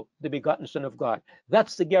also the begotten Son of God.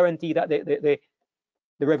 That's the guarantee that the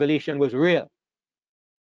revelation was real.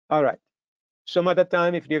 All right. Some other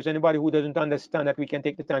time, if there's anybody who doesn't understand that, we can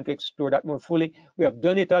take the time to explore that more fully. We have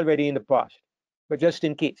done it already in the past, but just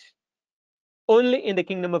in case. Only in the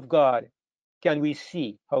kingdom of God can we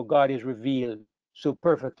see how God is revealed so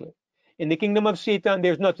perfectly. In the kingdom of Satan,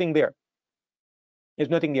 there's nothing there.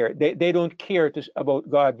 There's nothing there. They don't care about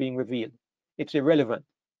God being revealed. It's irrelevant.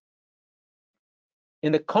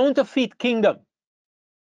 In the counterfeit kingdom,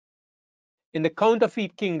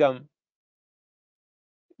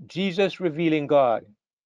 Jesus revealing God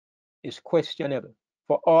is questionable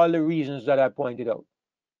for all the reasons that I pointed out.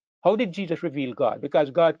 How did Jesus reveal God? Because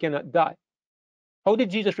God cannot die. How did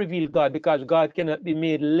Jesus reveal God? Because God cannot be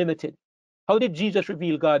made limited. How did Jesus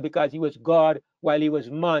reveal God? Because he was God while he was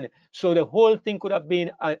man. So the whole thing could have been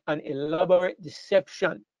an elaborate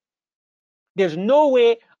deception. There's no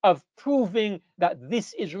way of proving that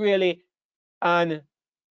this is really an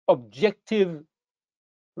objective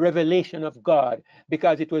revelation of God,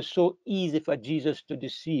 because it was so easy for Jesus to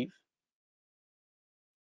deceive.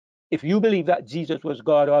 If you believe that Jesus was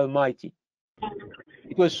God Almighty,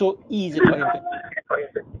 it was so easy for him to.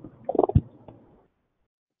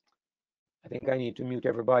 I think I need to mute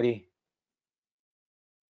everybody.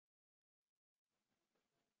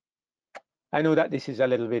 I know that this is a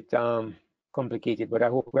little bit complicated, but I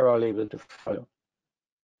hope we're all able to follow.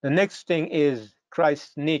 The next thing is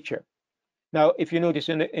Christ's nature. Now, if you notice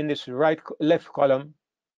in this left column,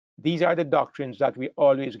 these are the doctrines that we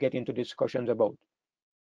always get into discussions about.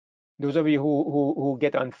 Those of you who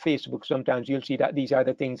get on Facebook, sometimes you'll see that these are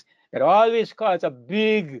the things that always cause a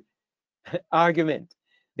big argument,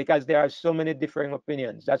 because there are so many differing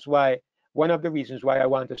opinions. That's why one of the reasons why I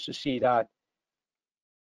want us to see that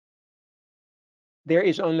there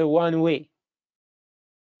is only one way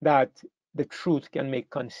that the truth can make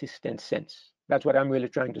consistent sense. That's what I'm really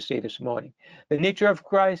trying to say this morning. The nature of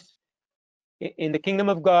Christ in the kingdom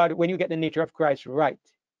of God, when you get the nature of Christ right,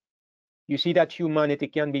 you see that humanity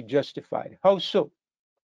can be justified. How so?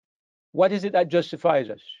 What is it that justifies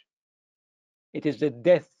us? It is the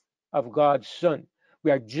death of God's Son.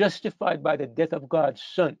 We are justified by the death of God's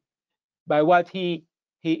Son, by what he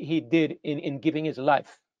did in giving his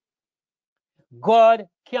life. God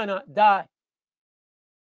cannot die.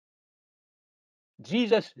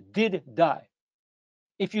 Jesus did die.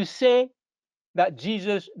 If you say that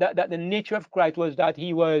that the nature of Christ was that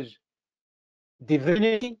he was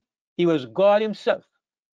divinity, he was God himself.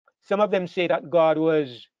 Some of them say that God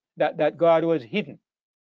was hidden.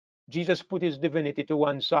 Jesus put his divinity to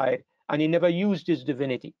one side and he never used his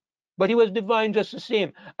divinity, but he was divine just the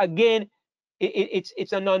same. Again,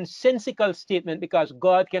 it's a nonsensical statement, because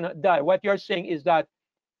God cannot die. What you're saying is that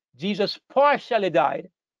Jesus partially died,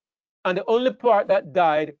 and the only part that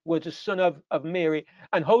died was the Son of Mary.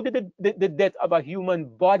 And how did the death of a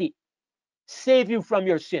human body save you from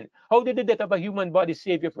your sin? How did the death of a human body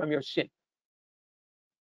save you from your sin?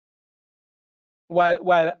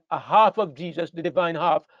 While a half of Jesus, the divine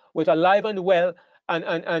half, was alive and well,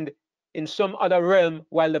 and in some other realm,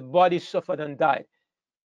 while the body suffered and died.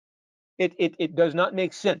 It does not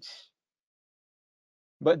make sense.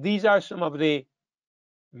 But these are some of the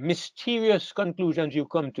mysterious conclusions you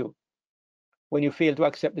come to when you fail to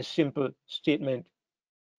accept the simple statements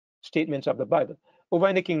of the Bible. Over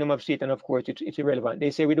in the kingdom of Satan, of course, it's irrelevant.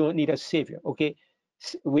 They say we don't need a savior. Okay,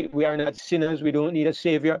 we are not sinners. We don't need a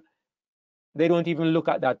savior. They don't even look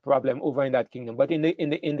at that problem over in that kingdom. But in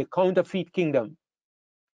the counterfeit kingdom,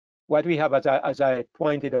 what we have, as I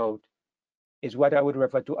pointed out, is what I would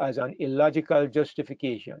refer to as an illogical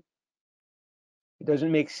justification. It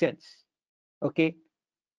doesn't make sense. Okay?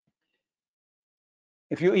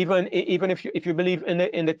 If you even if you believe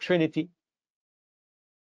in the Trinity,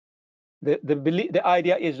 the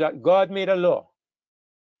idea is that God made a law.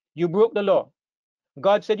 You broke the law.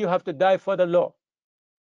 God said you have to die for the law.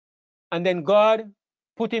 And then God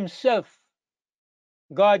gave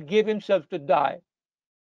himself to die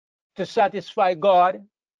to satisfy God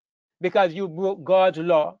because you broke God's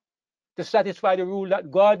law, to satisfy the rule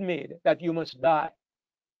that God made that you must die.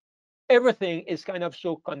 Everything is kind of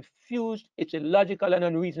so confused, it's illogical and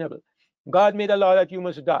unreasonable. God made a law that you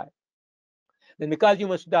must die. Then because you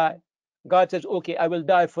must die, God says, okay, I will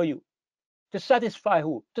die for you. To satisfy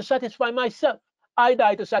who? To satisfy myself. I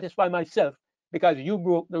die to satisfy myself because you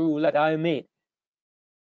broke the rule that I made.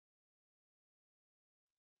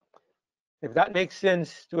 If that makes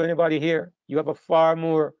sense to anybody here, you have a far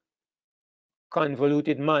more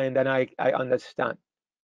convoluted mind than I understand.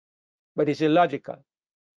 But it's illogical.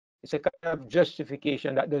 It's a kind of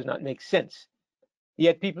justification that does not make sense.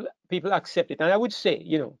 Yet people accept it. And I would say,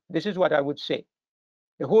 this is what I would say.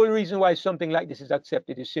 The whole reason why something like this is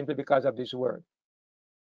accepted is simply because of this word.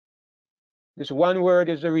 This one word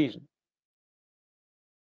is the reason.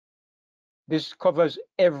 This covers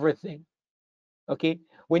everything. Okay?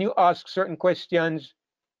 When you ask certain questions,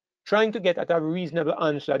 trying to get at a reasonable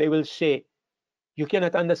answer, they will say, you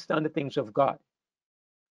cannot understand the things of God.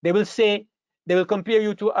 They will compare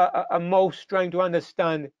you to a mouse trying to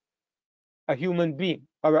understand a human being,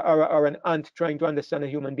 or an ant trying to understand a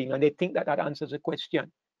human being, and they think that answers the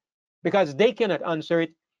question. Because they cannot answer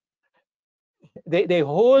it, they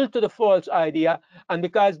hold to the false idea, and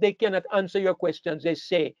because they cannot answer your questions, they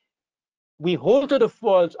say, we hold to the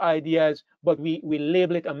false ideas, but we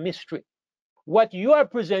label it a mystery. What you are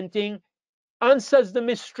presenting answers the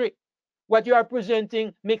mystery. What you are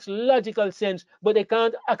presenting makes logical sense, but they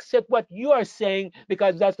can't accept what you are saying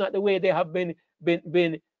because that's not the way they have been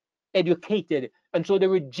educated. And so they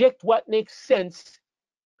reject what makes sense,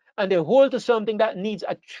 and they hold to something that needs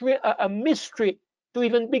a mystery to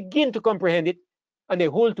even begin to comprehend it, and they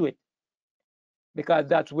hold to it because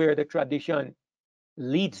that's where the tradition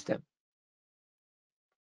leads them.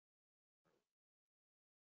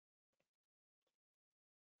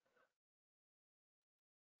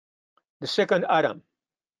 The second Adam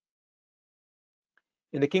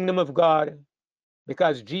in the kingdom of God,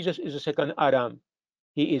 because Jesus is the second Adam,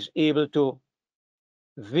 he is able to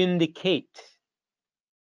vindicate.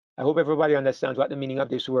 I hope everybody understands what the meaning of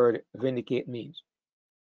this word vindicate means.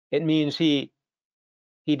 It means he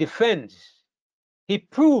defends, he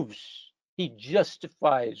proves, he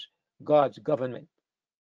justifies God's government.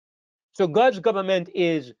 So God's government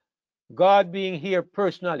is God being here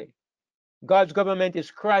personally. God's government is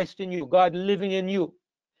Christ in you, God living in you.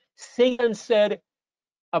 Satan said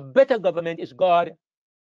a better government is God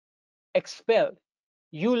expelled.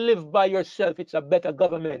 You live by yourself, it's a better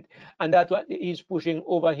government. And that's what he's pushing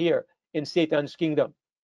over here in Satan's kingdom.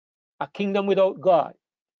 A kingdom without God,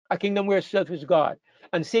 a kingdom where self is God.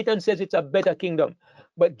 And Satan says it's a better kingdom.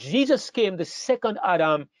 But Jesus came, the second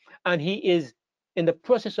Adam, and he is in the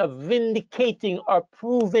process of vindicating or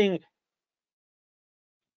proving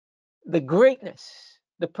the greatness,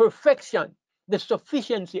 the perfection, the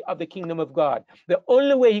sufficiency of the kingdom of God. The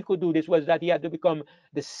only way he could do this was that he had to become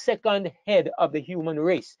the second head of the human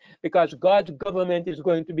race, because God's government is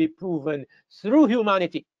going to be proven through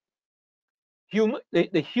humanity.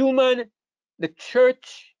 The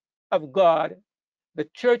church of God, the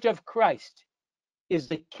church of Christ, is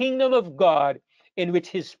the kingdom of God in which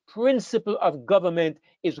his principle of government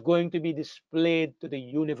is going to be displayed to the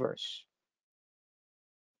universe.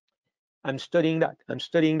 I'm studying that,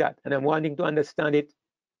 and I'm wanting to understand it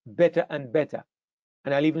better and better.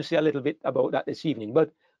 And I'll even say a little bit about that this evening.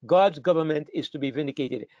 But God's government is to be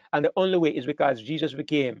vindicated. And the only way is because Jesus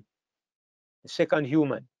became the second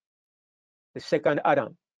human, the second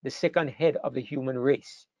Adam, the second head of the human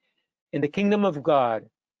race. In the kingdom of God,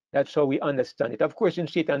 that's how we understand it. Of course, in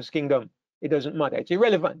Satan's kingdom, it doesn't matter. It's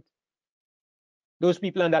irrelevant. Those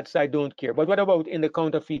people on that side don't care. But what about in the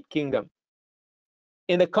counterfeit kingdom?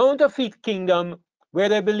 In the counterfeit kingdom, where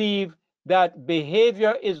they believe that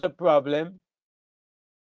behavior is the problem,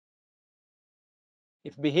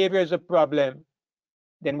 if behavior is a problem,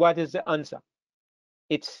 then what is the answer?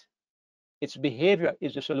 It's behavior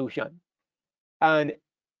is the solution. And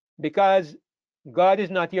because God is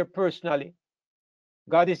not here personally,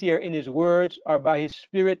 God is here in his words or by his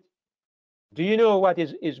spirit. Do you know what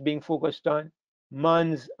is being focused on?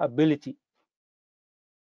 Man's ability.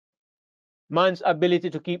 Man's ability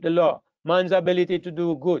to keep the law. Man's ability to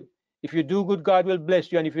do good. If you do good, God will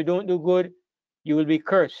bless you. And if you don't do good, you will be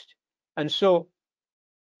cursed. And so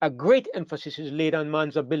a great emphasis is laid on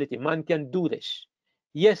man's ability. Man can do this.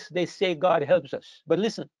 Yes, they say God helps us. But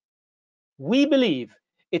listen, we believe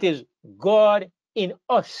it is God in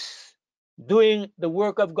us, doing the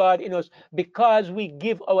work of God in us because we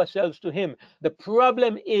give ourselves to Him. The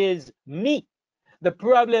problem is me. The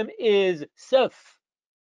problem is self.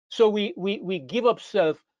 So we give up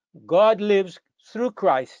self. God lives through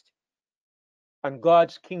Christ, and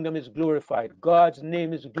God's kingdom is glorified. God's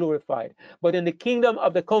name is glorified. But in the kingdom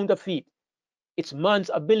of the counterfeit, it's man's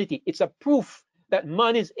ability. It's a proof that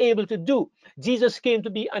man is able to do. Jesus came to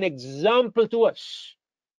be an example to us.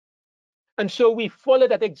 And so we follow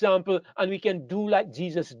that example and we can do like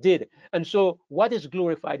Jesus did. And so what is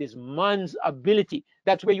glorified is man's ability.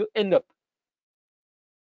 That's where you end up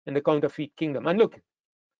in the counterfeit kingdom. And look,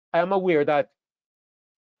 I am aware that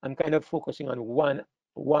I'm kind of focusing on one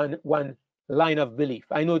line of belief.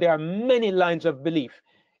 I know there are many lines of belief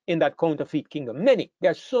in that counterfeit kingdom. Many.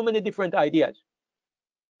 There are so many different ideas.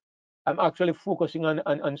 I'm actually focusing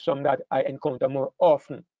on some that I encounter more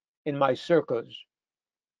often in my circles.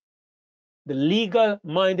 The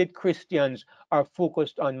legal-minded Christians are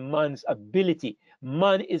focused on man's ability.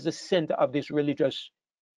 Man is the center of this religious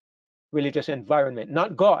environment,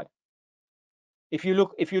 not God. If you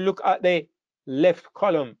look at the left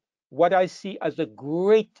column, what I see as the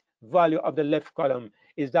great value of the left column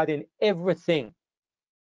is that in everything,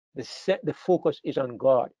 the focus is on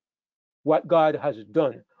God, what God has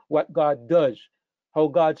done, what God does, how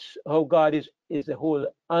God is the whole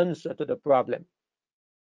answer to the problem.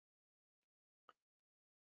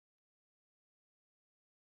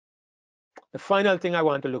 The final thing I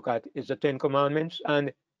want to look at is the Ten Commandments,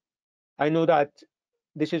 and I know that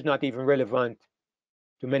this is not even relevant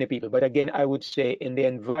to many people, but again, I would say in the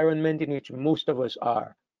environment in which most of us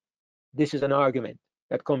are, this is an argument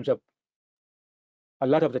that comes up a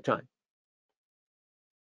lot of the time.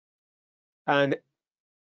 And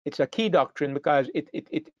it's a key doctrine because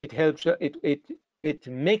it helps, it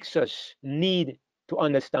makes us need to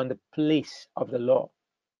understand the place of the law.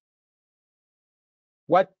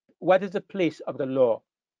 What is the place of the law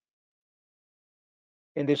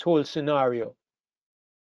in this whole scenario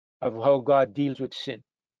of how God deals with sin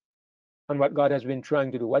and what God has been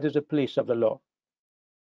trying to do? What is the place of the law?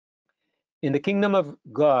 In the kingdom of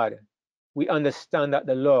God, we understand that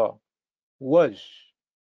the law was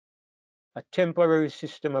a temporary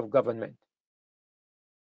system of government.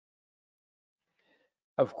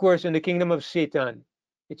 Of course, in the kingdom of Satan,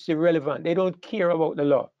 it's irrelevant. They don't care about the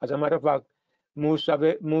law. As a matter of fact, most of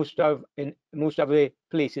the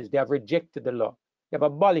places they have rejected the law. They have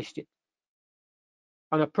abolished it.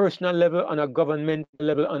 On a personal level, on a governmental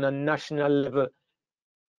level, on a national level,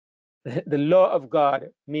 the law of God,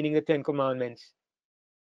 meaning the Ten Commandments,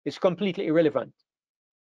 is completely irrelevant.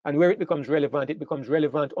 And where it becomes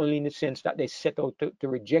relevant only in the sense that they set out to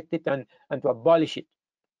reject it and to abolish it.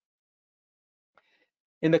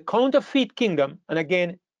 In the counterfeit kingdom, and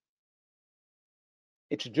again,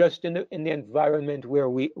 it's just in the environment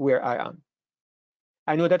where I am.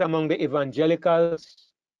 I know that among the evangelicals,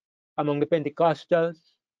 among the Pentecostals,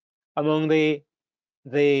 among the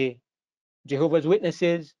Jehovah's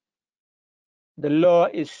Witnesses, the law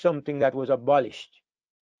is something that was abolished.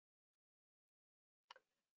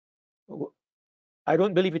 I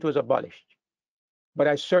don't believe it was abolished, but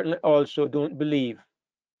I certainly also don't believe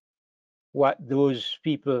what those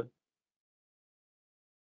people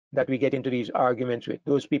that we get into these arguments with,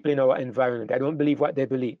 those people in our environment, I don't believe what they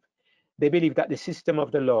believe. They believe that the system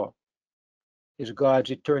of the law is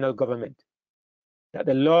God's eternal government, that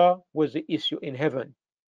the law was the issue in heaven,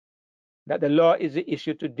 that the law is the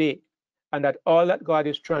issue today, and that all that God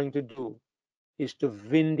is trying to do is to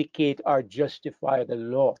vindicate or justify the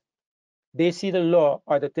law. They see the law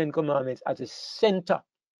or the Ten Commandments as a center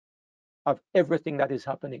of everything that is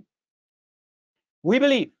happening. We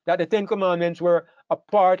believe that the Ten Commandments were a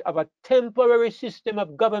part of a temporary system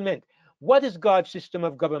of government. What is God's system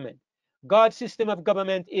of government? God's system of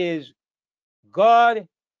government is God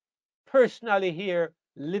personally here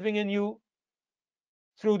living in you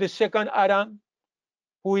through the second Adam,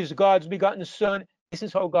 who is God's begotten Son. This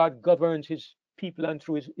is how God governs his people and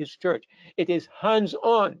through his church. It is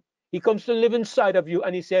hands-on. He comes to live inside of you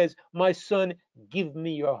and he says, my son, give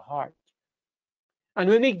me your heart. And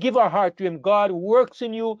when we give our heart to him, God works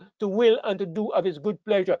in you to will and to do of his good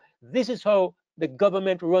pleasure. This is how the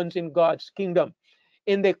government runs in God's kingdom.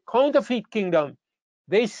 In the counterfeit kingdom,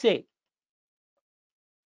 they say,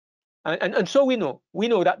 and so we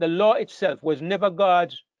know that the law itself was never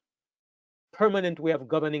God's permanent way of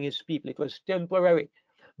governing his people. It was temporary.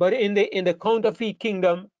 But in the counterfeit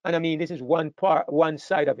kingdom, and I mean this is one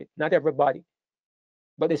side of it, not everybody,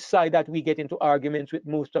 but the side that we get into arguments with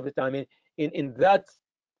most of the time, in that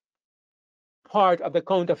part of the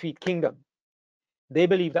counterfeit kingdom, they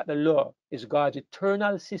believe that the law is God's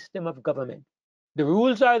eternal system of government. The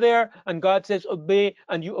rules are there, and God says obey,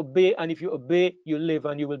 and you obey, and if you obey, you live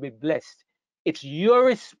and you will be blessed. It's your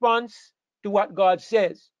response to what God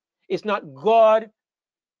says. It's not God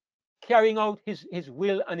carrying out his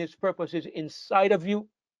will and his purposes inside of you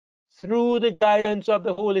through the guidance of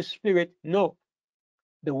the Holy Spirit. No.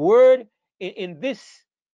 The word in this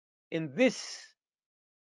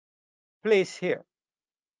place here,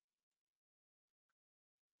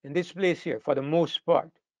 for the most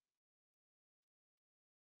part,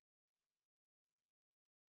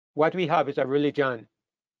 what we have is a religion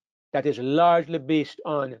that is largely based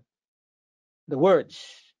on the words.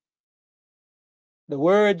 The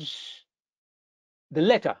words, the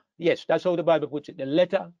letter. Yes, that's how the Bible puts it, the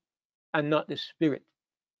letter and not the spirit.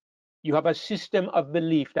 You have a system of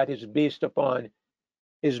belief that is based upon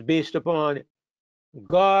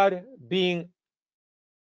God being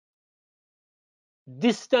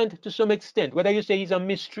distant to some extent, whether you say he's a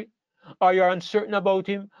mystery, or you're uncertain about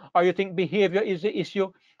him, or you think behavior is the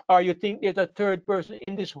issue, or you think there's a third person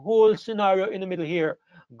in this whole scenario in the middle here.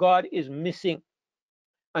 God is missing.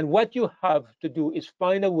 And what you have to do is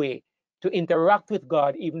find a way to interact with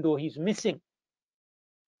God even though he's missing.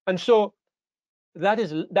 And so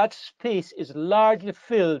that space is largely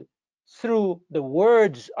filled through the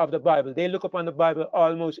words of the Bible. They look upon the Bible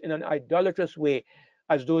almost in an idolatrous way,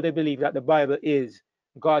 as though they believe that the Bible is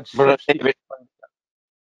God's Brother substitute. David,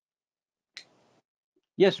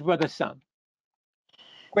 Yes, Brother Sam.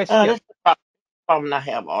 this Question. is the problem I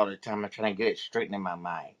have all the time. I'm trying to get it straight in my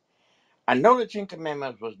mind. I know the Ten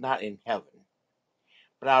Commandments was not in heaven,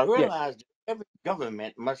 but I Yes, realized that every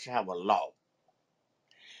government must have a law.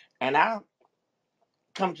 And I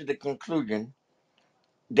come to the conclusion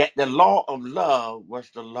that the law of love was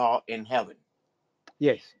the law in heaven.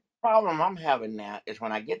 yes. Problem I'm having now is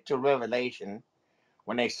when I get to Revelation,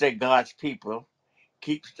 when they say God's people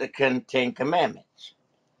keeps the Ten Commandments.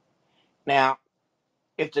 Now,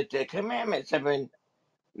 if the commandments have been,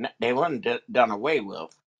 they weren't done away with,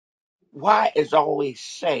 why is always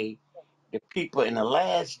say the people in the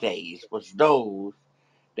last days was those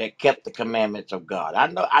that kept the commandments of God?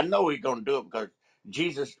 I know we're gonna do it because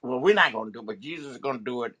Jesus, well, we're not gonna do it, but Jesus is gonna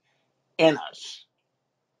do it in us.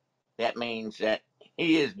 That means that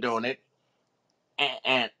he is doing it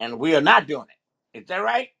and we are not doing it. Is that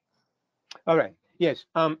right? All right. Yes.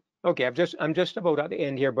 Okay. I'm just about at the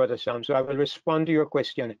end here, Brother Sam. So I will respond to your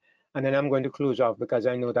question, and then I'm going to close off because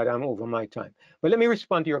I know that I'm over my time. But let me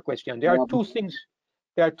respond to your question. There are two things.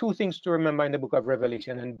 There are two things to remember in the book of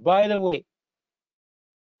Revelation. And by the way,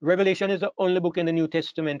 Revelation is the only book in the New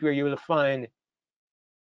Testament where you will find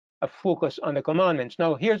a focus on the commandments.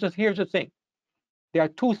 Now, here's the thing. There are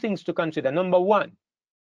two things to consider. Number one,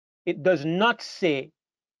 it does not say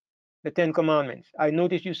the Ten Commandments. I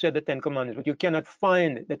noticed you said the Ten Commandments, but you cannot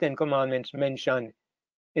find the Ten Commandments mentioned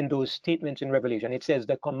in those statements in Revelation. It says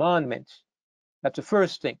the commandments. That's the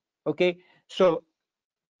first thing. Okay. So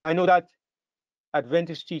I know that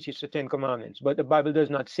Adventist teaches the Ten Commandments, but the Bible does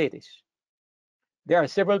not say this. There are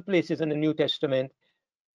several places in the New Testament,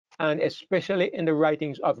 and especially in the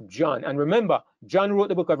writings of John. And remember, John wrote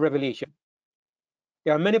the book of Revelation.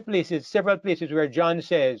 There are many places, several places where John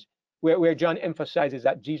says, where John emphasizes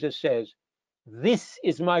that Jesus says, this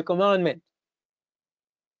is my commandment,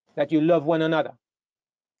 that you love one another.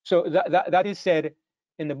 So that is said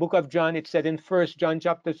in the book of John. It's said in 1 John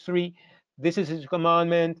chapter 3, this is his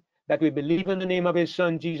commandment, that we believe in the name of his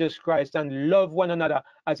son, Jesus Christ, and love one another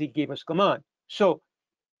as he gave us command. So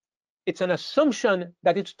it's an assumption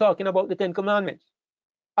that it's talking about the Ten Commandments.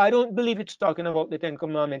 I don't believe it's talking about the Ten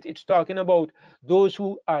Commandments. It's talking about those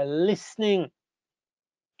who are listening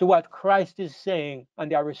to what Christ is saying and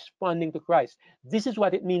they are responding to Christ. This is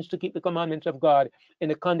what it means to keep the commandments of God in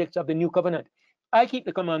the context of the new covenant. I keep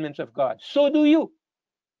the commandments of God. So do you.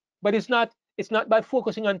 But it's not by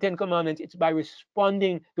focusing on 10 commandments, it's by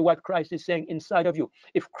responding to what Christ is saying inside of you.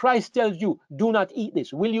 If Christ tells you, do not eat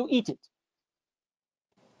this, will you eat it?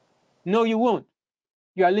 No, you won't.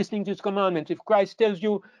 You are listening to his commandments. If Christ tells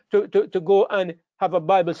you to go and have a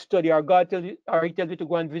Bible study, or God tells you, or he tells you to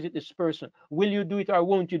go and visit this person, will you do it or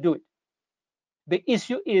won't you do it? The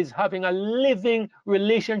issue is having a living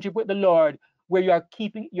relationship with the Lord where you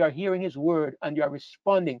are hearing his word and you are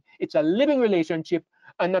responding. It's a living relationship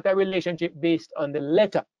and not a relationship based on the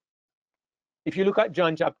letter. If you look at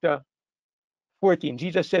John chapter 14,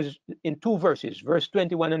 Jesus says in two verses, verse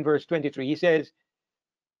 21 and verse 23, he says,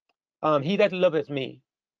 He that loveth me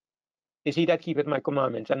is he that keepeth my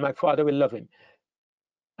commandments, and my Father will love him,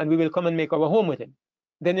 and we will come and make our home with him.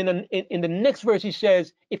 Then in the next verse he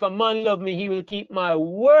says, if a man love me, he will keep my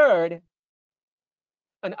word,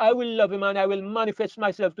 and I will love him, and I will manifest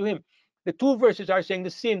myself to him. The two verses are saying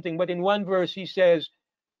the same thing, but in one verse he says,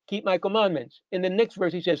 keep my commandments. In the next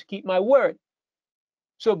verse he says, keep my word.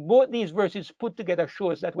 So both these verses put together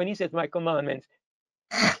show us that when he says my commandments,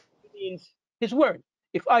 it means his word.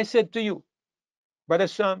 If I said to you, Brother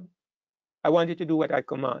Sam, I want you to do what I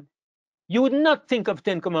command, you would not think of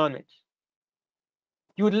 10 commandments.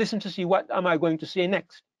 You would listen to see what am I going to say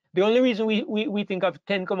next. The only reason we think of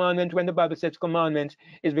 10 commandments when the Bible says commandments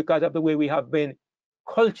is because of the way we have been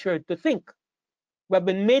cultured to think. We have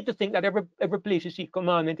been made to think that every place you see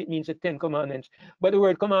commandment, it means the 10 commandments. But the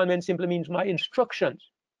word commandment simply means my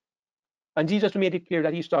instructions. And Jesus made it clear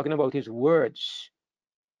that he's talking about his words.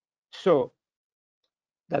 So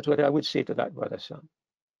that's what I would say to that, Brother Sam.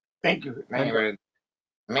 Thank you. And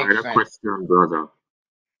I Makes had a sense. question, brother.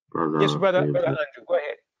 yes, Brother brother Clayton. Andrew, go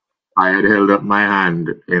ahead. I had held up my hand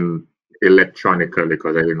in electronically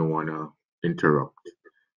because I didn't want to interrupt.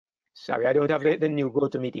 Sorry, I don't have the new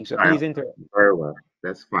go-to-meeting, so I, please interrupt. very well.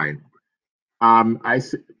 That's fine.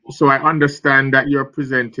 So I understand that you're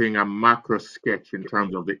presenting a macro sketch in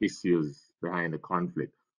terms of the issues behind the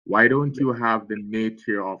conflict. Why don't you have the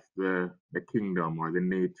nature of the kingdom or the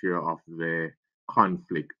nature of the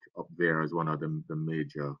conflict up there as one of the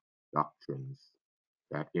major doctrines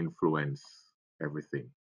that influence everything?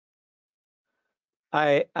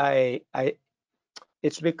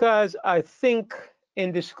 It's because I think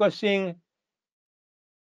in discussing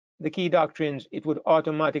the key doctrines, it would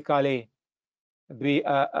automatically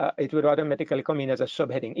come in as a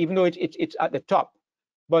subheading, even though it's at the top.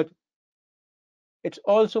 But it's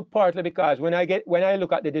also partly because when I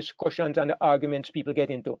look at the discussions and the arguments people get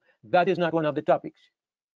into, that is not one of the topics.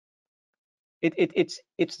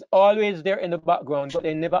 It's always there in the background, but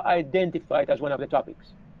they never identify it as one of the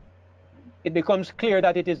topics. It becomes clear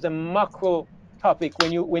that it is the macro topic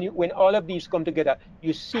when all of these come together.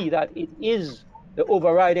 You see that it is the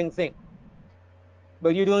overriding thing,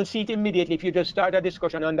 but you don't see it immediately. If you just start a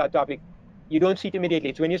discussion on that topic, you don't see it immediately.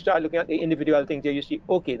 It's when you start looking at the individual things there you see,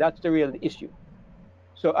 okay, that's the real issue.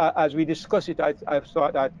 So as we discuss it, I've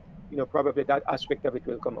thought that probably that aspect of it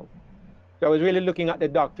will come out. So I was really looking at the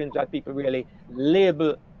doctrines that people really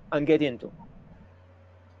label and get into.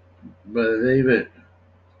 Brother David,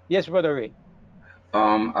 Yes, Brother Ray.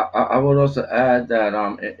 I would also add that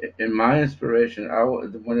in my inspiration,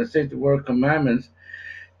 when I say the word commandments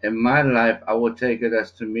in my life, I would take it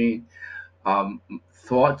as to mean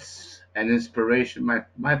thoughts and inspiration.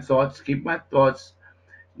 My thoughts, keep my thoughts,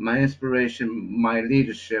 my inspiration, my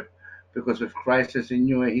leadership, because if Christ is in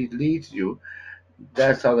you and He leads you,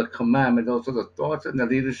 that's how the commandment. Those are the thoughts and the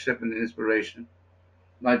leadership and the inspiration,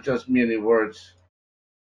 not just merely words.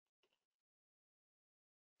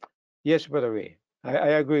 Yes, Brother Ray. I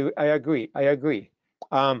agree. I agree.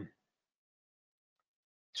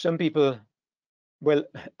 Some people, well,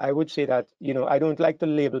 I would say that, I don't like to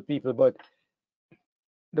label people, but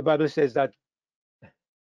the Bible says that,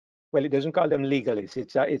 well, it doesn't call them legalists.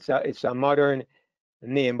 It's a modern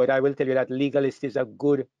name, but I will tell you that legalist is a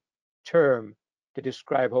good term to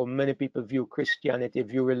describe how many people view Christianity,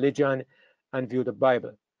 view religion, and view the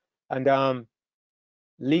Bible. And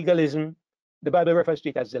legalism, the Bible refers to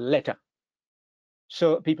it as the letter.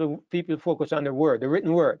 So people focus on the word, the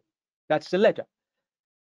written word. That's the letter.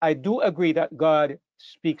 I do agree that God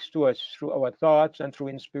speaks to us through our thoughts and through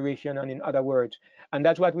inspiration and in other words. And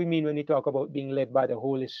that's what we mean when we talk about being led by the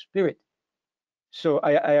Holy Spirit. So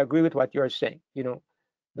I agree with what you're saying. The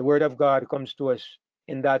word of God comes to us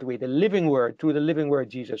in that way, the living word, through the living word,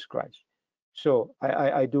 Jesus Christ. So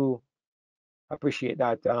I do appreciate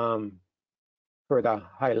that further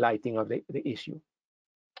highlighting of the issue.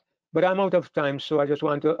 But I'm out of time, so I just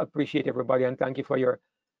want to appreciate everybody and thank you for your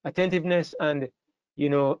attentiveness. And,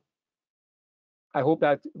 I hope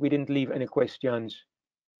that we didn't leave any questions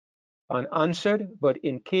unanswered, but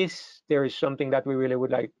in case there is something that we really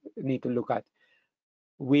would need to look at,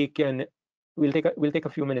 we'll take a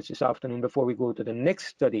few minutes this afternoon before we go to the next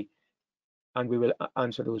study, and we will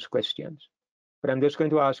answer those questions. But I'm just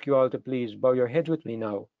going to ask you all to please bow your heads with me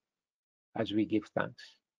now as we give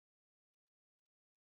thanks.